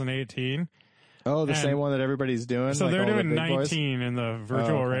 2018. the and- same one that everybody's doing. So like they're all the doing big boys? 19 in the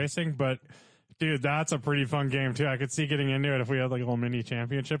virtual Oh, okay. racing, but dude, that's a pretty fun game too. I could see getting into it if we had like a little mini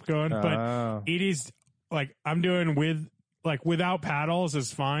championship going. But Oh. Edie's like, I'm doing with like without paddles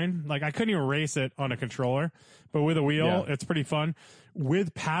is fine. Like I couldn't even race it on a controller, but with a wheel, it's pretty fun.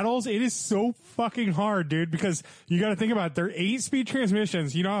 With paddles, it is so fucking hard, dude, because you got to think about it. They're 8-speed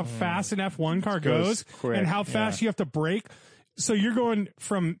transmissions. You know how fast an F1 car goes quick, and how fast you have to brake. So you're going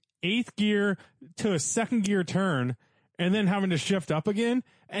from 8th gear to a 2nd gear turn and then having to shift up again.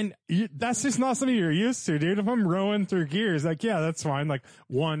 And that's just not something you're used to, dude. If I'm rowing through gears, like, yeah, that's fine. Like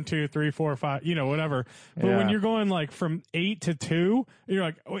 1, 2, 3, 4, 5, you know, whatever. But when you're going like from 8 to 2, you're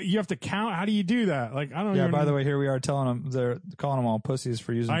like, you have to count. How do you do that? Like, I don't know. Yeah, by the way, here we are calling them all pussies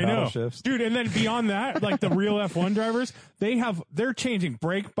for using paddle shifts. Dude. And then beyond that, like the real F1 drivers, they're changing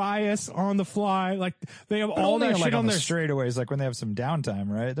brake bias on the fly. Like they have all that shit on their straightaways, like when they have some downtime,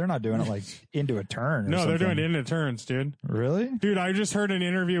 right? They're not doing it like into a turn. No, they're doing it into turns, dude. Really? Dude, I just heard an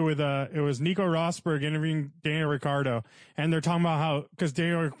interview with it was Nico Rosberg interviewing Daniel Ricciardo, and they're talking about how, because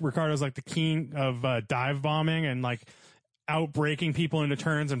Daniel Ricciardo's like the king of dive bombing and like out braking people into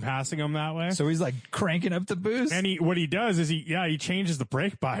turns and passing them that way. So he's like cranking up the boost. And what he does is he changes the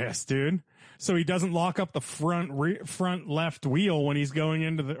brake bias, dude. So he doesn't lock up the front left wheel when he's going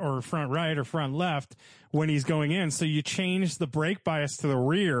into or front right or front left when he's going in. So you change the brake bias to the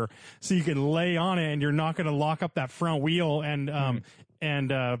rear so you can lay on it and you're not going to lock up that front wheel and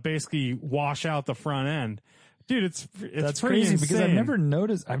basically wash out the front end. Dude, it's that's pretty crazy insane. because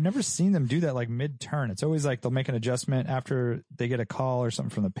I've never seen them do that like mid turn. It's always like they'll make an adjustment after they get a call or something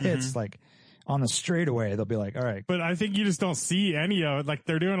from the pits, like on the straightaway, they'll be like, all right. But I think you just don't see any of it. Like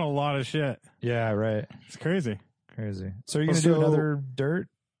they're doing a lot of shit. Yeah, right. It's crazy. So are you going to do another dirt?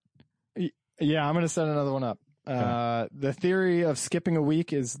 Yeah, I'm going to set another one up. Okay. The theory of skipping a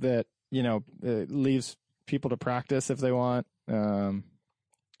week is that, you know, it leaves people to practice if they want. I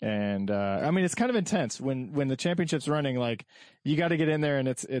mean, it's kind of intense when the championship's running. Like, you got to get in there, and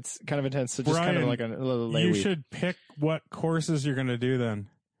it's kind of intense. So just Brian, kind of like a little lay you week. should pick what courses you're going to do then,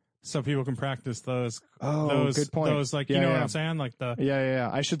 so people can practice those. Oh, good point. Those, like, you know what I'm saying? Like the Yeah.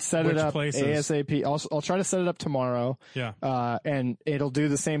 I should set it up places? ASAP. I'll try to set it up tomorrow. Yeah. And it'll do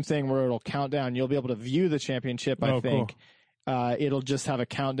the same thing where it'll count down. You'll be able to view the championship. I think. Cool. It'll just have a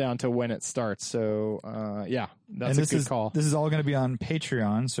countdown to when it starts. So, that's a good call. This is all going to be on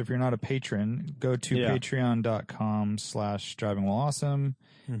Patreon. So if you're not a patron, go to patreon.com/drivingwhileawesome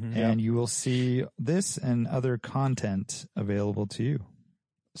and you will see this and other content available to you.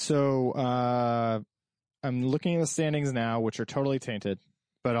 So, I'm looking at the standings now, which are totally tainted,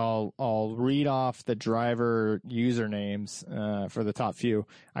 but I'll read off the driver usernames, for the top few.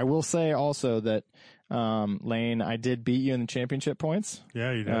 I will say also that, Lane, I did beat you in the championship points.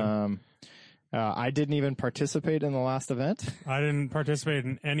 Yeah, you did. I didn't even participate in the last event. I didn't participate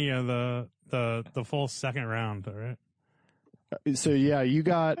in any of the full second round. All right. So yeah, you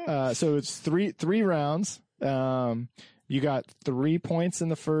got, so it's three rounds. You got 3 points in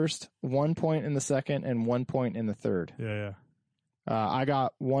the first, 1 point in the second, and 1 point in the third. Yeah. I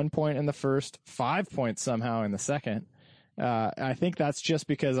got 1 point in the first, 5 points somehow in the second. I think that's just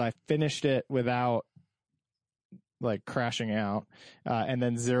because I finished it without like crashing out, and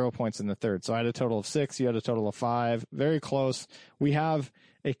then 0 points in the third. So I had a total of 6. You had a total of 5. Very close. We have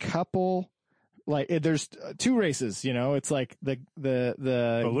a couple, like there's 2 races, you know, it's like the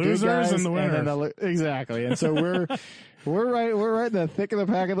losers good guys and the winners. And then exactly. And so we're right in the thick of the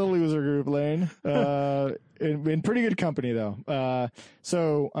pack of the loser group, Lane. In pretty good company though.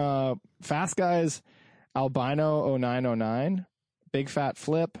 So Fast Guys, Albino 0909, Big Fat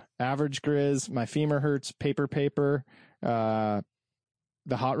Flip, Average Grizz, My Femur Hurts, Paper, the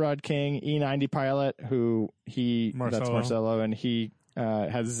Hot Rod King, E90 Pilot, that's Marcelo, and he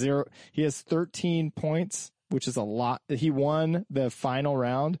has 13 points, which is a lot. He won the final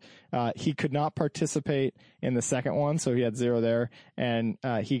round. He could not participate in the second one, so he had 0 there. And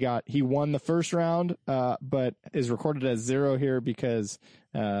he won the first round, but is recorded as 0 here because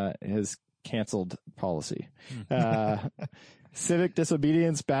his canceled policy. Civic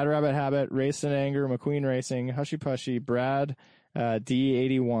Disobedience, Bad Rabbit Habit, Race and Anger, McQueen Racing, Hushy Pushy, Brad,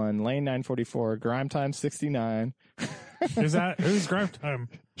 D81, Lane 944, Grime Time 69. Who's Grime Time?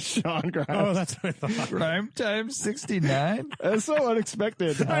 Sean Grimes. Oh, that's what I thought. Grime Time 69. That's so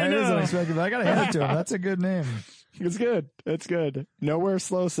unexpected. That is unexpected, but I gotta hand it to him. That's a good name. It's good. Nowhere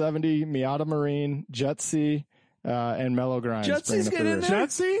Slow 70, Miata Marine, Jutsy, and Mellow Grimes. Jutsy's getting in there?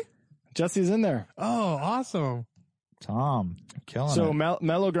 Jutsy? Jutsy's in there. Oh, awesome. Tom, killing So it.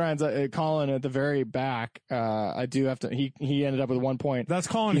 Mellow Grinds, Colin at the very back. I do have to. He ended up with 1 point. That's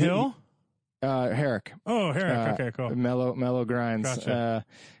Colin Hill? Herrick. Oh, Herrick. Okay, cool. Mellow Grinds. Gotcha.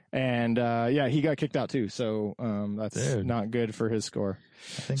 He got kicked out too. So that's not good for his score.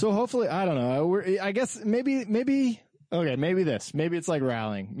 think- So hopefully, I don't know. I guess maybe okay, maybe this. Maybe it's like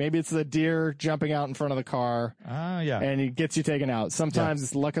rallying. Maybe it's the deer jumping out in front of the car Yeah. and he gets you taken out. Sometimes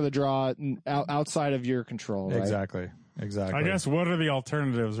it's luck of the draw outside of your control, right? Exactly. I guess what are the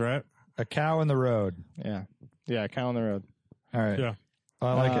alternatives, right? A cow in the road. Yeah. Yeah, cow on the road. All right. Yeah.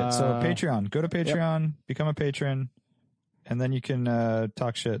 I like it. So Patreon. Go to Patreon, become a patron, and then you can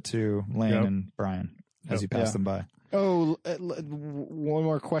talk shit to Lane and Brian as you pass them by. Oh, one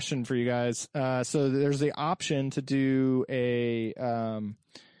more question for you guys. So there's the option to do a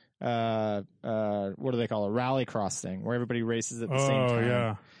what do they call it? A rally cross thing where everybody races at the same time.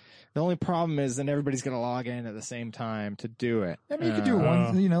 Yeah. The only problem is then everybody's going to log in at the same time to do it. I mean, you could do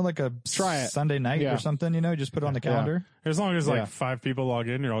one, like a try it. Sunday night or something, just put it on the calendar. As long as like 5 people log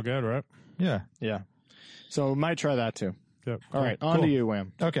in, you're all good, right? Yeah. Yeah. So might try that too. Yep. All right. On to you,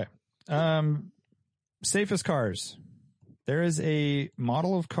 Wham. Okay. Safest cars. There is a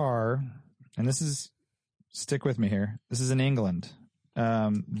model of car, and this is, stick with me here. This is in England.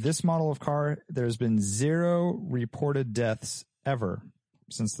 This model of car, there's been 0 reported deaths ever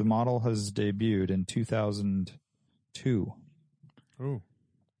since the model has debuted in 2002. Ooh.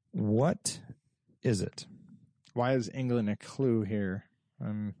 What is it? Why is England a clue here?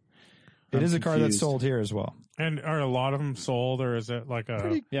 It is a car that's confused. sold here as well. And are a lot of them sold, or is it like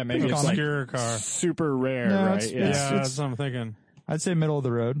a Maybe it's like obscure car? super rare, No, right? it's- Yeah, that's what I'm thinking. I'd say middle of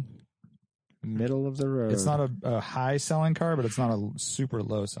the road. Middle of the road. It's not a high selling car, but it's not a super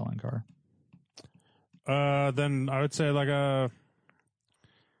low selling car. Then I would say like a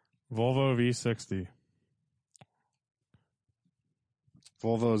Volvo V60.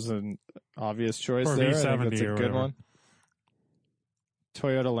 Volvo's an obvious choice Or there. I V70 think that's a or good whatever. one.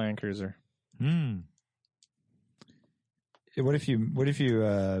 Toyota Land Cruiser. What if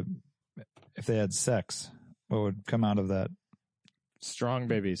if they had sex, what would come out of that Strong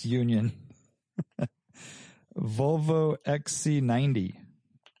babies. union? Volvo XC90.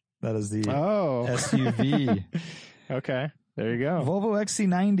 That is the Oh, SUV. okay. There you go. Volvo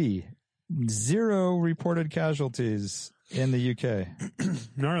XC90. 0 reported casualties in the UK.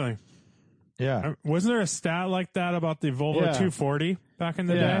 Gnarly. Yeah. Wasn't there a stat like that about the Volvo Yeah. 240 back in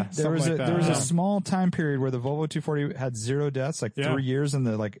the Yeah. day? There was Something like there was that. a small time period where the Volvo 240 had 0 deaths, like 3 years in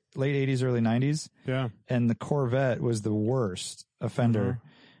the late 80s, early 90s. Yeah. And the Corvette was the worst offender.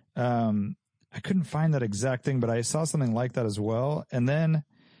 I couldn't find that exact thing, but I saw something like that as well. And then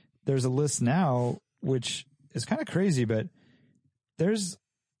there's a list now, which is kind of crazy, but there's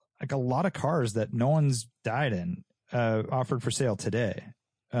like a lot of cars that no one's died in, offered for sale today.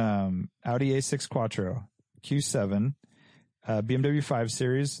 Audi A6 Quattro, Q7, BMW 5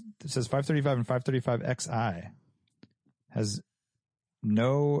 Series. It says 535 and 535 Xi has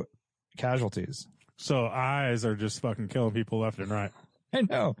no casualties. So eyes are just fucking killing people left and right. I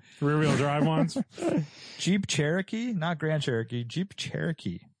know. Rear wheel drive ones? Jeep Cherokee, not Grand Cherokee, Jeep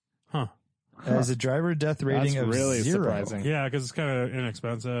Cherokee Huh. has a driver death rating That's of really 0. surprising. Yeah, because it's kind of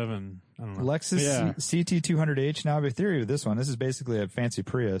inexpensive and I don't know. Lexus Yeah. CT200H. Now I have a theory with this one. This is basically a fancy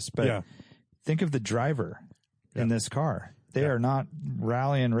Prius, but Yeah. think of the driver in this car. They are not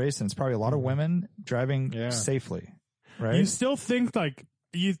rallying racing. It's probably a lot of women driving safely, right? You still think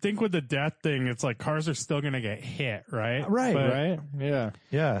you think with the death thing, it's like cars are still going to get hit, right? Right. But- Right? Yeah.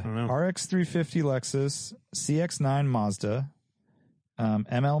 Yeah. don't know. RX350 Lexus, CX9 Mazda,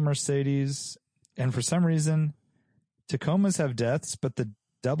 ML Mercedes, and for some reason, Tacomas have deaths, but the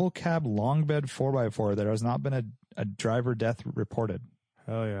double cab long bed 4x4, there has not been a driver death reported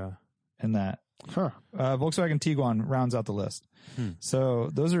Hell yeah. in that. Huh. Volkswagen Tiguan rounds out the list. So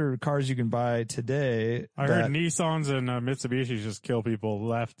those are cars you can buy today. I heard Nissans and Mitsubishis just kill people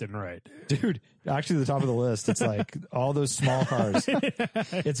left and right. Dude, actually the top of the list, it's like all those small cars.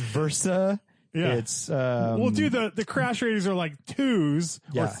 It's Versa. Yeah. It's, Well, dude, the crash ratings are like 2s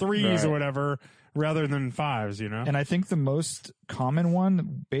Yeah, or 3s right. or whatever rather than 5s, you know? and I think the most common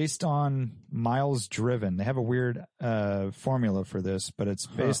one based on miles driven, they have a weird, formula for this, but it's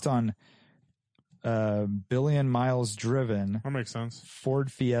based on, billion miles driven. That makes sense.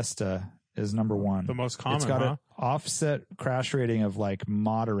 Ford Fiesta is number 1. The most common, It's got huh? an offset crash rating of like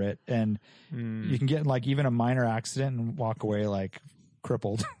moderate, and you can get in like even a minor accident and walk away like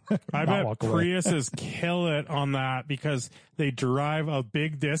crippled. I Not bet walk away. Priuses kill it on that because they drive a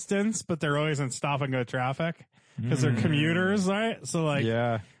big distance, but they're always in stop and go traffic because they're commuters, right? So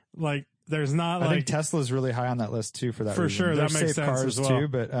Yeah. like there's not I like think Tesla's really high on that list too for that For reason. sure, They're that makes safe sense cars as well. too,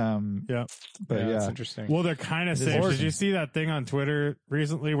 but yeah. That's interesting. Well, they're kind of safe. Did you see that thing on Twitter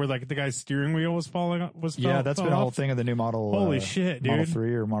recently where like the guy's steering wheel was falling? yeah, that's fell been a whole off? thing of the new model. Holy shit, Model dude.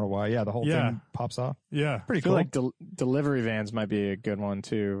 3 or Model Y. Yeah, the whole thing pops off. Yeah, Pretty I feel cool. like delivery vans might be a good one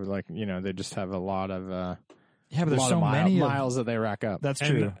too. Like, they just have a lot of Yeah, but a there's lot so of many miles that they rack up. That's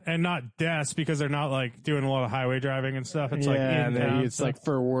true. And not deaths because they're not like doing a lot of highway driving and stuff. It's like and in it's like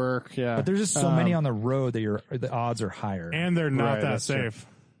for work. Yeah, But there's just so many on the road that the odds are higher. and they're not Right, that that's true. safe.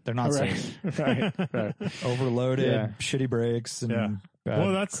 They're not right, safe. right. Overloaded, Yeah. shitty brakes, and Yeah. bad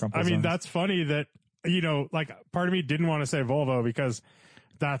Well, crumple zones. that's funny that, like part of me didn't want to say Volvo because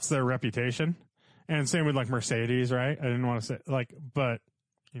that's their reputation. And same with like Mercedes, right? I didn't want to say but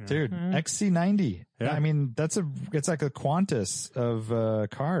Dude, XC90. Yeah. I mean, it's like a Qantas of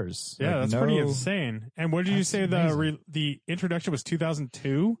cars. yeah, Like, that's pretty insane. And what did you That's say amazing. the introduction was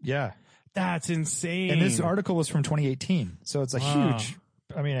 2002? Yeah. That's insane. And this article was from 2018. So it's a Wow.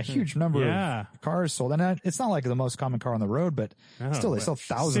 huge number Yeah. of cars sold. And it's not like the most common car on the road, but still, they sell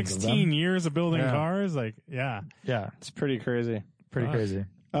thousands of 16 them. years of building Yeah. cars. Like, yeah. Yeah. It's pretty crazy. Pretty crazy.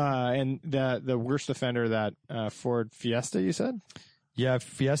 And the worst offender, that Ford Fiesta, you said? Yeah.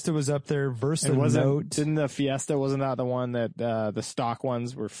 Fiesta was up there. Versa And Note. didn't the Fiesta, wasn't that the one that the stock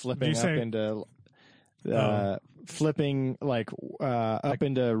ones were flipping Did you up say- into flipping up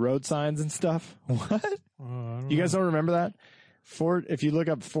into road signs and stuff? What? You guys don't remember that? Ford, if you look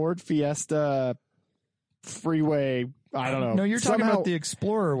up Ford Fiesta freeway, I don't know. No, you're talking Somehow- about the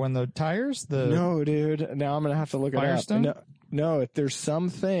Explorer when the tires, No, dude. Now I'm gonna have to look it Firestone? up. No, there's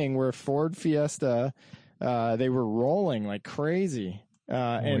something where Ford Fiesta, they were rolling like crazy,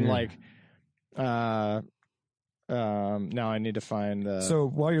 and Weird. now I need to find the. So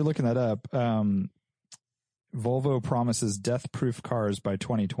while you're looking that up, Volvo promises death-proof cars by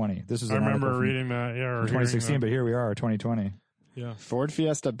 2020. This is I an remember article from reading that. Yeah. Or 2016, hearing but here we are, 2020. that. Yeah. Ford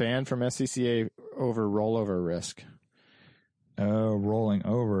Fiesta banned from SCCA over rollover risk. Oh, rolling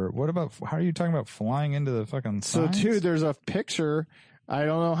over. What about, how are you talking about flying into the fucking So, signs? dude, there's a picture. I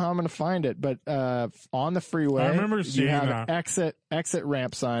don't know how I'm going to find it, but on the freeway, I remember you seeing have that. exit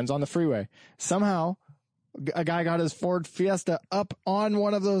ramp signs on the freeway. Somehow, a guy got his Ford Fiesta up on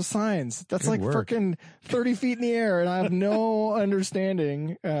one of those signs. That's Good like work. freaking 30 feet in the air, and I have no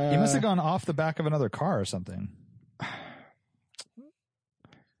understanding. He must have gone off the back of another car or something.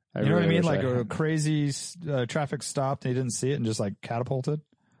 You know what I mean? Like a crazy traffic stopped, and he didn't see it and just like catapulted.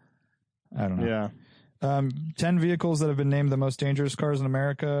 I don't know. Yeah. 10 vehicles that have been named the most dangerous cars in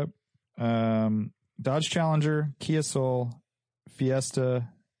America. Dodge Challenger, Kia Soul, Fiesta,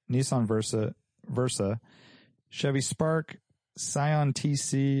 Nissan Versa, Chevy Spark, Scion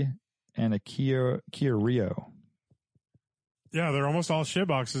TC, and a Kia Rio. Yeah, they're almost all shit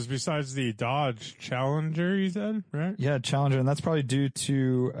boxes besides the Dodge Challenger, you said, right? Yeah, Challenger, and that's probably due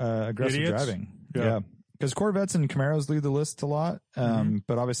to aggressive Idiots? driving. Yeah. Because Corvettes and Camaros lead the list a lot,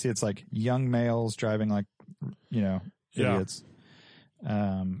 but obviously it's like young males driving like, Yeah. idiots.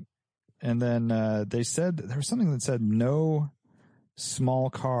 And then they said, there was something that said no small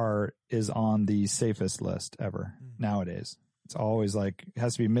car is on the safest list ever nowadays. It's always like, it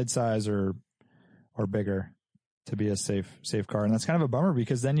has to be midsize or bigger to be a safe car. And that's kind of a bummer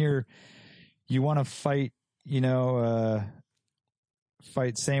because then you want to fight,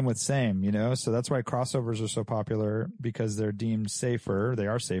 fight same with same, so that's why crossovers are so popular because they're deemed safer. They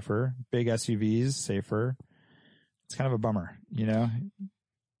are safer. Big SUVs, safer. It's kind of a bummer,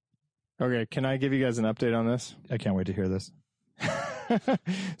 Okay, can I give you guys an update on this? I can't wait to hear this.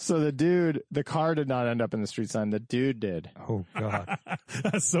 So the car did not end up in the street sign. The dude did. Oh God.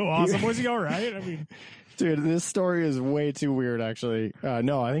 That's so awesome. Was he all right? I mean, Dude, this story is way too weird. Actually,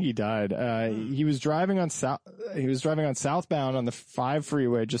 no, I think he died. He was driving on southbound on the 5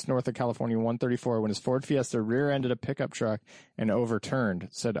 freeway just north of California 134 when his Ford Fiesta rear-ended a pickup truck and overturned.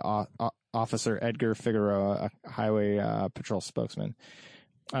 Said Officer Edgar Figueroa, a highway patrol spokesman.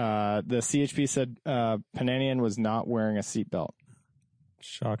 The CHP said Pananian was not wearing a seatbelt.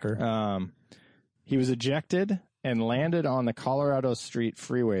 Shocker. He was ejected and landed on the Colorado Street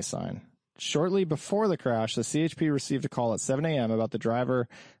freeway sign. Shortly before the crash, the CHP received a call at 7 a.m. about the driver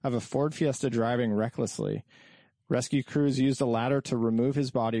of a Ford Fiesta driving recklessly. Rescue crews used a ladder to remove his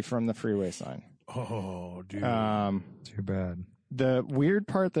body from the freeway sign. oh, dude. Too bad. The weird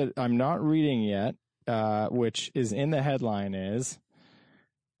part that I'm not reading yet, which is in the headline, is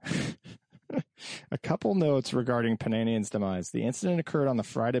a couple notes regarding Pananian's demise. The incident occurred on the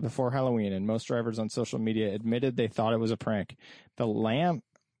Friday before Halloween, and most drivers on social media admitted they thought it was a prank.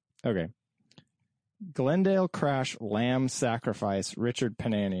 Glendale crash, lamb sacrifice, Richard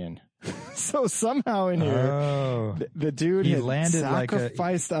Pananian. So somehow in here, Oh. the dude He had landed like a-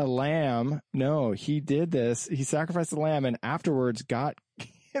 sacrificed a lamb. No, he did this. He sacrificed a lamb and afterwards got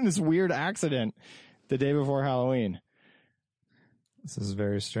in this weird accident the day before Halloween. This is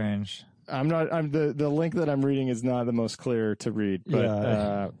very strange. The link that I'm reading is not the most clear to read, but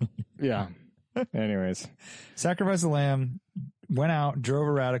Yeah. yeah. Anyways, Sacrifice the lamb, went out, drove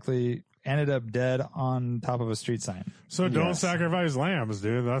erratically, ended up dead on top of a street sign. So don't Yes. sacrifice lambs,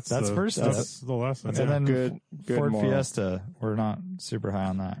 dude. That's the first step. That's the lesson. And yeah. then good Ford moral. Fiesta, we're not super high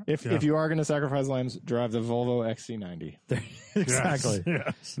on that. If you are going to sacrifice lambs, drive the Volvo XC90. Exactly.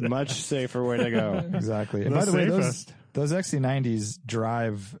 Yes. Much safer way to go. Exactly. And The by the way, safest. those XC90s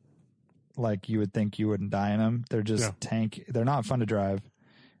drive like you would think you wouldn't die in them. They're just tank. They're not fun to drive.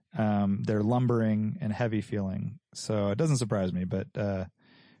 They're lumbering and heavy feeling. So it doesn't surprise me, but the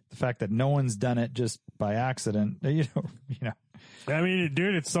fact that no one's done it just by accident, you know. I mean,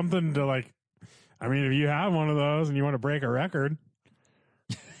 dude, it's something to like. I mean, if you have one of those and you want to break a record,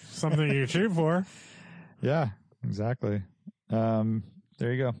 something you shoot for. Yeah, exactly.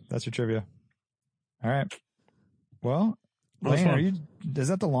 There you go. That's your trivia. All right. Well, That's Lane, fun. is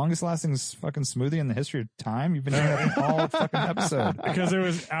that the longest lasting fucking smoothie in the history of time? You've been doing that all fucking episode. Because it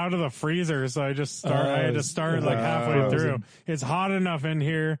was out of the freezer, so I had to start like halfway frozen. through. It's hot enough in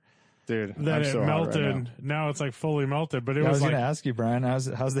here Dude, that I'm it so hot melted. right now. Now it's like fully melted, but it I was was like going to ask you, Brian, how's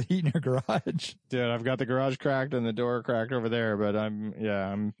the heat in your garage? Dude, I've got the garage cracked and the door cracked over there, but I'm. you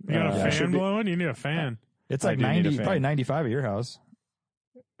got a I fan should be- blowing. You need a fan. It's I like do need a 90, fan. probably 95 at your house.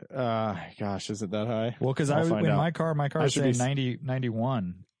 Gosh, is it that high? Well, because I'll find in out. my car I is should saying be 90,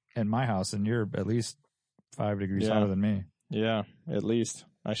 91 in my house, and you're at least 5 degrees Yeah. hotter than me. Yeah, at least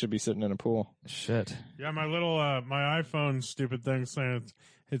I should be sitting in a pool. Shit. Yeah, my little my iPhone stupid thing saying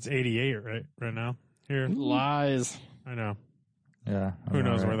it's 88 right now. Here, Lies. I know. Yeah. Who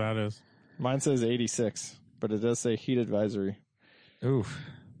knows where that is? Mine says 86, but it does say heat advisory. Oof.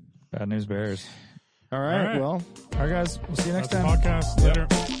 Bad news bears. All right, All right. well, All right, guys. We'll see you next That's time. the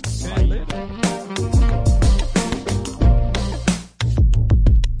podcast. Later.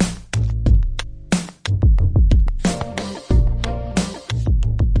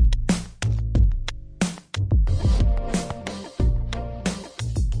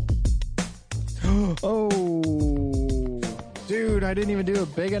 oh, dude, I didn't even do a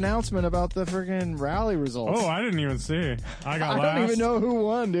big announcement about the freaking rally results. Oh, I didn't even see. I got I last. don't even know who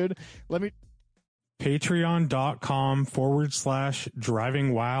won, dude. Let me.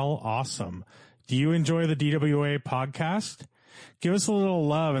 Patreon.com/driving while awesome. Do you enjoy the DWA podcast? Give us a little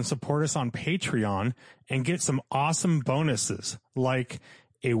love and support us on Patreon and get some awesome bonuses like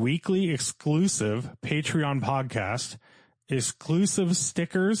a weekly exclusive Patreon podcast, exclusive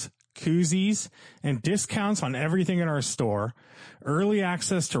stickers, koozies, and discounts on everything in our store, early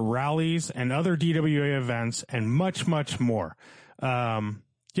access to rallies and other DWA events, and much, much more.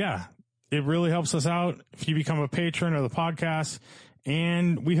 Yeah, it really helps us out if you become a patron of the podcast,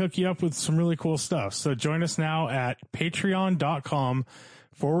 and we hook you up with some really cool stuff. So join us now at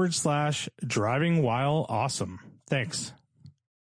patreon.com/driving while awesome. Thanks.